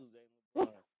Taco Tuesday.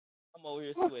 I'm over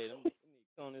here sweating. Let me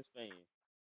come this fan.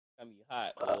 Got me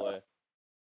hot, boy.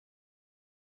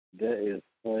 That is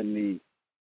funny.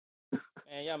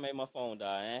 Man, y'all made my phone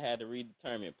die. I had to read the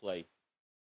tournament play.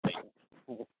 I'm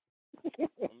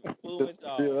fooling with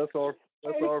y'all. Yeah, that's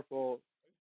our fault.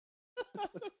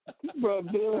 Bro,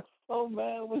 Bill was so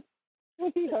mad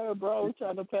when he heard bro was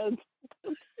trying to pass.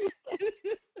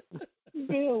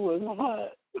 Bill was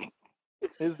hot.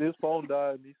 His phone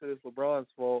died, and he said it's LeBron's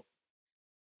fault.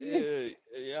 Yeah,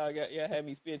 y'all had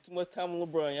me spend too much time on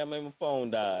LeBron. Y'all made my phone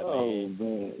die, man.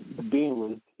 Man. Bill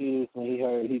was pissed when he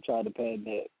heard he tried to pad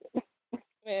that.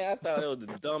 Man, I thought it was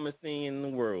the dumbest thing in the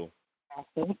world.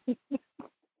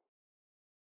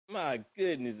 My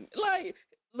goodness. Like,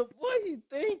 look, what he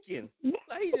thinking?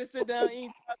 Like, he just sit down and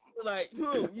eat tacos like,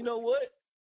 you know what?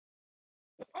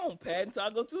 I don't pad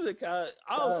Taco Tuesday because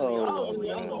I was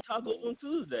eating tacos on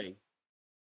Tuesday.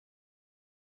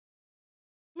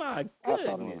 My goodness. I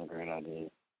thought it was a great idea.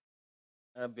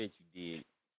 I bet you did.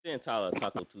 Send Tyler a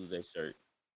Taco Tuesday shirt.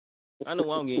 I know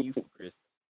what I'm getting you for Christmas.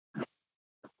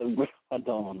 I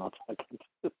don't want no Taco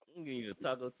Tuesday. I'm getting you a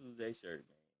Taco Tuesday shirt,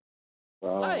 man.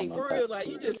 Bro, Like, for real, like,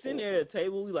 you just sitting there at the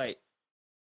table, like,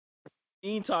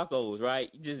 eating tacos,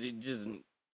 right? You just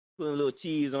putting a little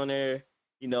cheese on there,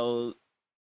 little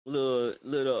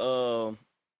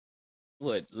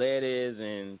lettuce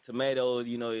and tomatoes,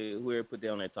 whoever put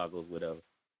that on their tacos, whatever.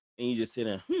 And you just sit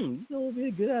there, you know what would be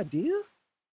a good idea?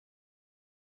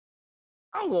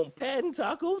 I'm going to patent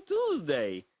Taco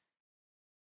Tuesday.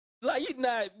 Like you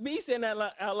not me saying that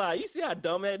out loud. You see how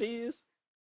dumb that is?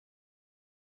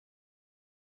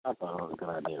 I thought it was a good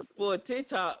idea. For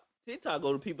TikTok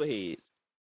go to people's heads.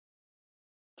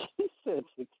 He said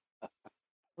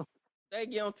They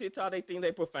get on TikTok, they think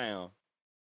they profound.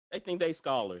 They think they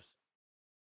scholars.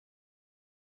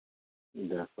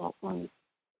 that's so funny.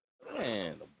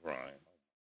 Man, LeBron.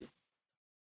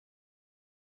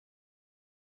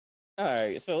 All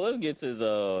right, so let's get to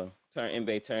the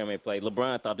NBA tournament play.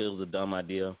 LeBron thought this was a dumb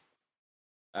idea. All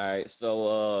right,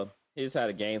 so here's how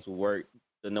the games will work.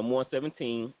 The number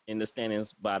 117 in the standings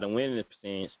by the winning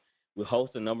percentage will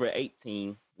host the number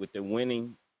 18 with the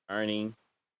winning earning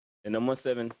the number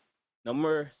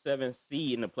seven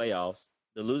seed in the playoffs.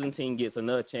 The losing team gets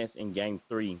another chance in game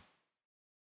 3.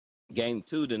 Game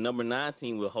 2, the number 9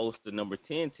 team will host the number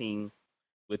 10 team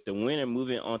with the winner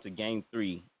moving on to game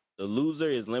 3. The loser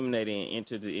is eliminated and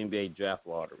entered the NBA draft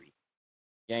lottery.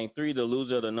 Game 3, the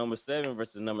loser of the number 7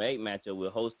 versus number 8 matchup will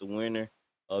host the winner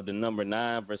of the number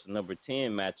 9 versus number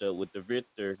 10 matchup, with the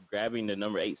victor grabbing the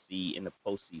number 8 seed in the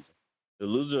postseason. The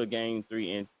loser of game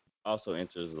 3 also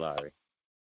enters the lottery.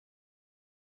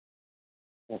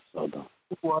 That's so dumb.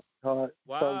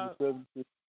 Why?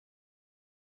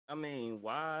 I mean,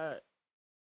 why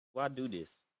do this?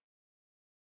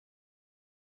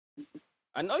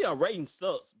 I know y'all rating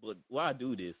sucks, but why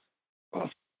do this?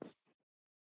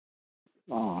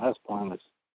 Oh, that's pointless.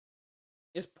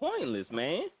 It's pointless,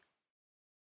 man.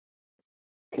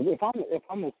 Cause if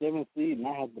I'm a 7th seed and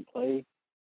I have to play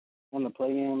on the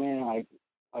play-in, man, like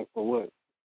for what?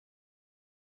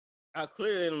 I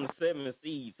cleared on the 7th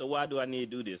seed, so why do I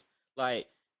need to do this? Like,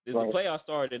 if Right. the playoffs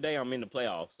started today, I'm in the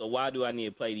playoffs, so why do I need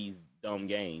to play these dumb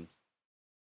games?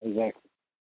 Exactly.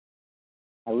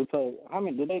 Like we played. How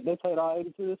many did they played all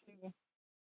 82 this season?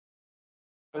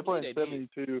 They're playing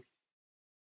 72.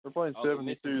 They're playing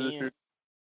 72 this year.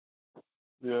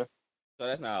 Yeah. So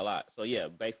that's not a lot. So yeah,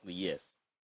 basically yes.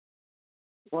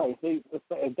 Right. See,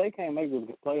 if they can't make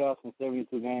the playoffs in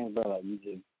 72 games, bro, like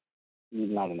you're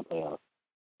not in the playoffs.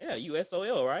 Yeah,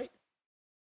 USOL, right?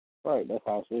 Right. That's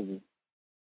how it should be.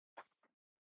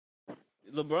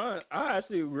 LeBron, I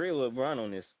actually agree with LeBron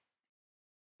on this.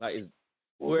 Like,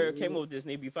 whoever came up with this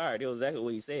need to be fired. It was exactly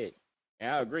what he said,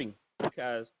 and I agree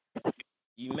because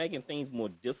you're making things more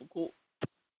difficult,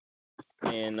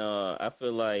 and I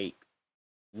feel like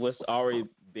what's already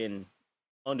been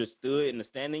understood in the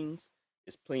standings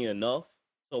is plenty enough.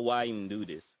 So why even do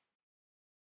this?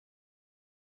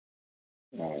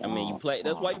 Right. I mean, you play.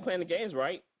 That's why you're playing the games,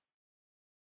 right?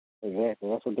 Exactly.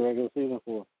 That's what the regular season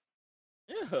for.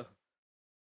 Yeah.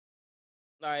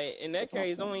 Like in that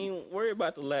case, don't even worry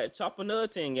about the chop another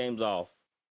 10 games off,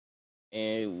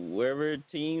 and wherever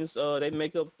teams they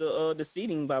make up the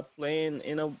seeding by playing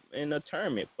in a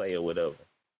tournament play or whatever.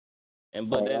 And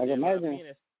but right.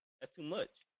 that's too much.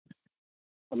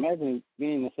 Imagine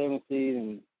being the 7th seed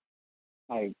and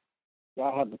like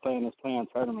y'all have to play in this playing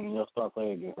tournament and your star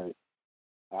player get hurt.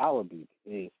 I would be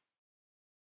pissed.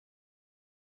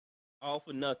 All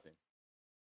for nothing.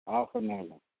 All for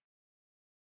nothing.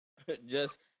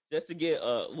 just to get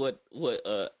what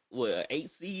an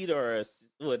 8 seed or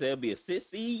there'll be a 6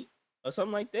 seed or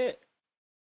something like that.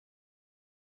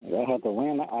 They have to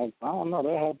win. I don't know.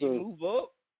 They have to move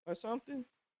up or something.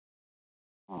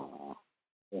 Oh,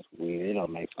 that's weird. It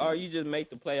don't make sense. Or you just make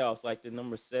the playoffs like the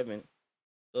number 7.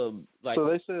 Like so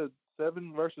they said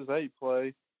 7 versus 8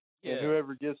 play, yeah. And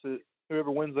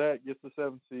whoever wins that gets the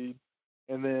 7th seed,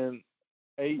 and then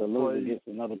 8 the loser plays. gets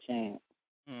another chance.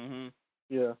 Mhm.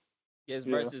 Yeah. Yes,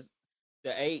 versus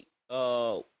the 8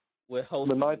 will host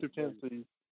the 9th or 10th seed.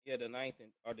 Yeah, the 9th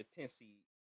or the 10th seed.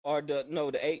 Or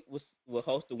the 8 will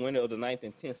host the winner of the 9th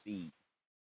and 10th seed.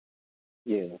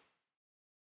 Yeah.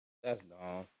 That's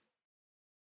dumb.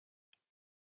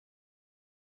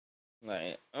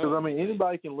 Like, because I mean,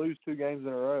 anybody can lose 2 games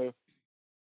in a row.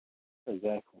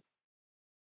 Exactly.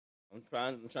 I'm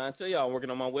trying to tell y'all, I'm working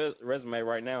on my resume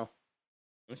right now.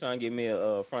 I'm trying to get me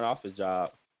a front office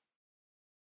job.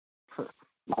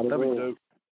 That'd be dope.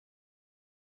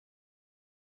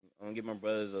 I'm gonna get my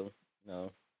brothers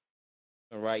to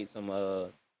write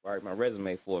my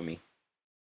resume for me.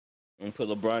 And put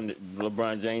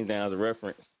LeBron James down as a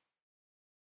reference.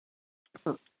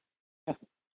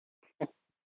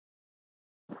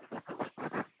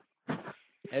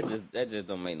 That just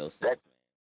don't make no sense, man.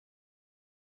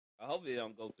 I hope they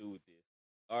don't go through with this.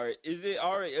 Or is it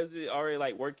already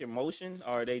like work in motion,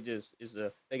 or they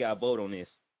got a vote on this?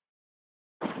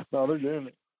 No, they're doing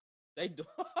it. They doing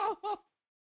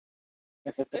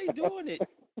it.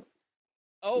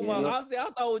 Oh my! Honestly, I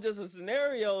thought it was just a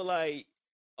scenario. Like,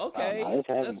 okay,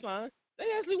 that's fine. They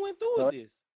actually went through with this.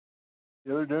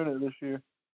 Yeah, they're doing it this year.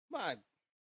 My,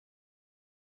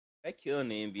 they killing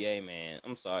the NBA, man.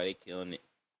 I'm sorry, they killing it.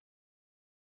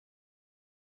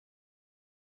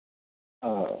 I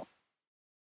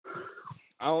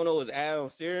don't know if it's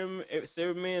Adam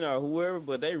Silverman or whoever,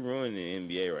 but they ruining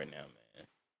the NBA right now, man.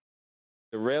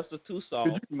 The refs are too soft.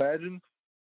 Could you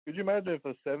imagine if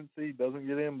a 7th seed doesn't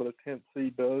get in, but a 10th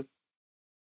seed does?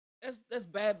 That's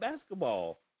bad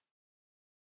basketball.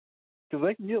 Because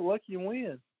they can get lucky and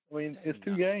win. I mean, it's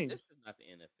 2 games. This is not the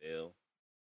NFL.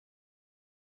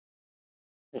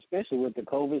 Especially with the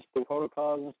COVID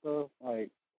protocols and stuff. Like,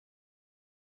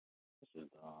 this is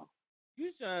dumb.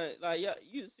 You trying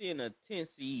you seeing a 10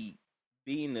 seed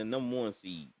being the number 1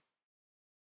 seed.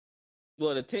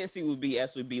 Well, the 10 seed would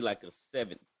actually be like a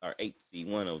 7th or 8th seed,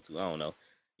 1 or 2. I don't know.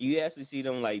 You actually see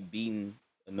them like beating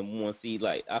the number 1 seed.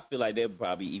 Like, I feel like they're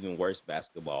probably even worse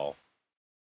basketball.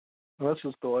 That's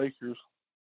just the Lakers.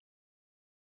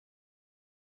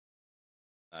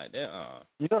 Like that.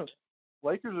 You know,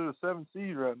 Lakers are the 7th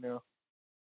seed right now.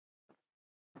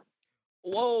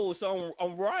 Whoa! So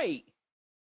I'm right.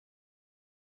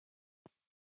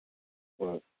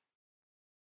 What?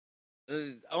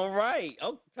 I'm right.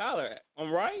 Oh, Tyler,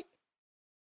 I'm right.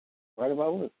 Right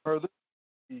about what?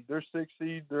 They're 6th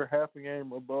seed. They're half a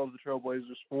game above the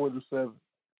Trailblazers for the 7th.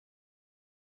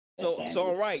 So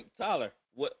I'm right, Tyler.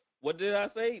 What did I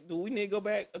say? Do we need to go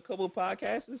back a couple of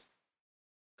podcasts? A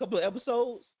couple of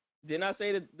episodes? Didn't I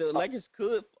say that the Lakers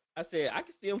could? I said I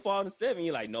could see them fall to 7.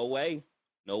 You're like, no way,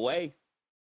 no way.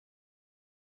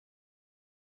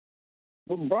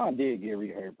 But LeBron did get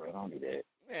re-hurt, bro. Don't do that.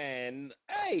 Man,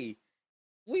 hey,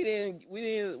 we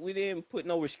didn't put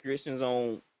no restrictions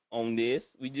on this.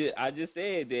 I just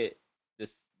said that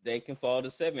they can fall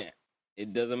to 7.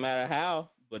 It doesn't matter how,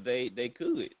 but they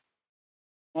could.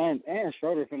 And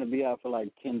Schroeder's going to be out for like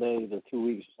 10 days or 2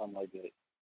 weeks or something like that.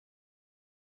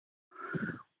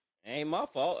 Ain't my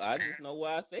fault. I just know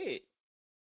what I said.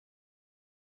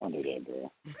 Don't do that,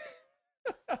 bro.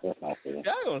 That's not fair.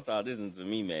 Y'all gonna start listening to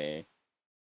me, man.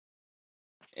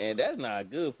 And that's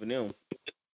not good for them.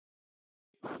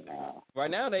 Nah. Right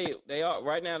now they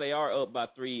are up by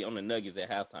 3 on the Nuggets at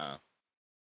halftime.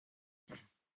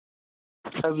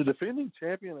 Has a defending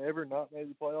champion ever not made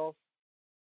the playoffs?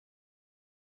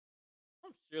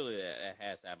 I'm sure that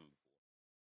has happened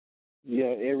before.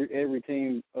 Yeah, every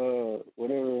team,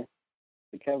 whatever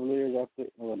the Cavaliers are.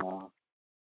 Oh no.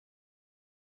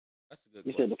 That's a good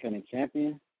You question. said defending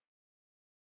champion?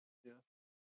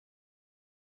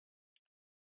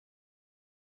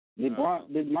 Yeah.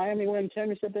 Did Miami win the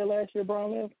championship there last year,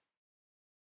 Bron left?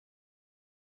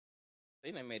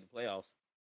 They didn't made the playoffs.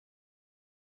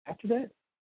 After that?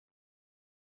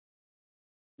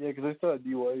 Yeah, because they still had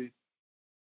D-Wade.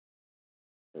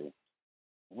 Oh,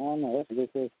 no, that's a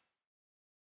good question.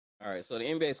 All right, so the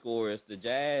NBA scores: the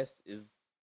Jazz is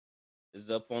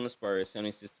up on the Spurs,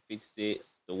 76-56.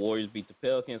 The Warriors beat the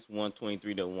Pelicans,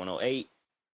 123-108.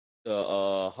 The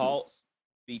Hawks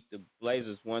beat the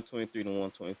Blazers,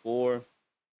 123-124.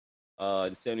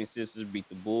 The 76ers beat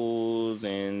the Bulls,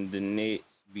 and the Knicks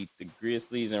beat the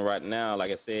Grizzlies. And right now,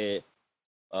 like I said,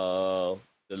 the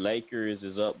Lakers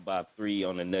is up by 3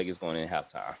 on the Nuggets going in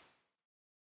halftime.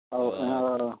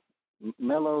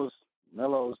 Melo's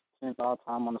 10th all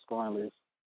time on the scoring list.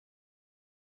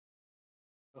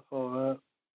 I saw that.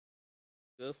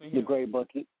 Good for him. The great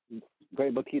Buckito.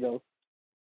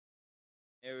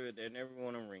 They never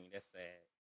won a ring. That's sad.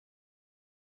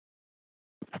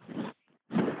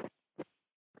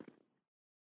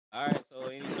 All right, so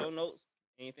any show notes?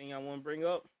 Anything I want to bring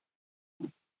up?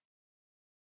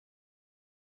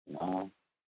 No. All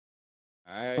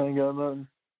right. Ain't got nothing.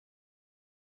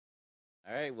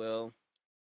 All right, well,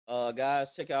 guys,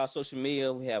 check out our social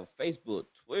media. We have Facebook,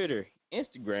 Twitter,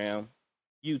 Instagram,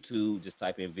 YouTube. Just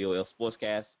type in VOL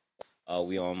Sportscast.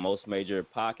 We on most major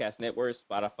podcast networks: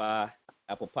 Spotify,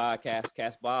 Apple Podcasts,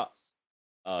 Castbox,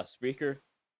 Spreaker.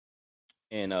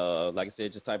 And like I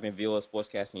said, just type in VOL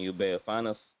Sportscast and you'll be able to find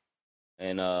us.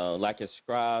 And like and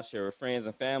subscribe, share with friends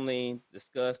and family,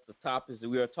 discuss the topics that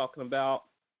we are talking about,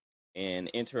 and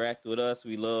interact with us.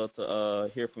 We love to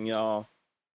hear from y'all.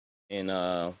 And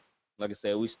like I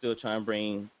said, we still trying to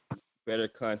bring better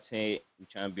content. We're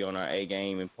trying to be on our A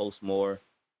game and post more.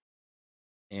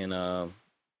 And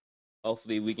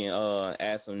hopefully we can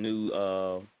add some new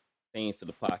things to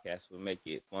the podcast to make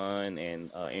it fun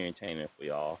and entertaining for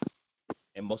y'all.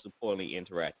 And most importantly,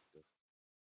 interactive.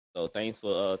 So thanks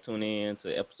for tuning in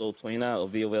to episode 29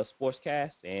 of VOL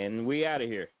Sportscast. And we out of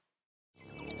here.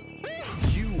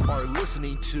 You are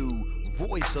listening to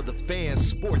Voice of the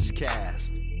Fans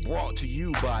Sportscast, brought to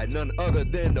you by none other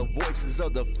than the voices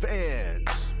of the fans.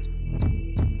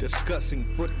 Discussing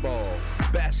football,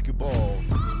 basketball,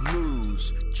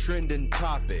 news, trending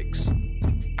topics.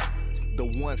 The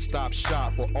one-stop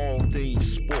shop for all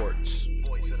things sports.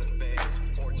 Voice of the Fans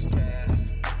Sportscast.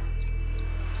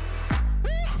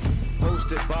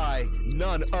 Hosted by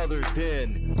none other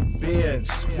than Ben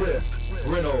Swift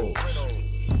Reynolds,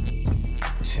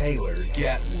 Taylor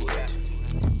Gatwood,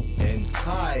 and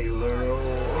Tyler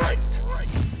Wright.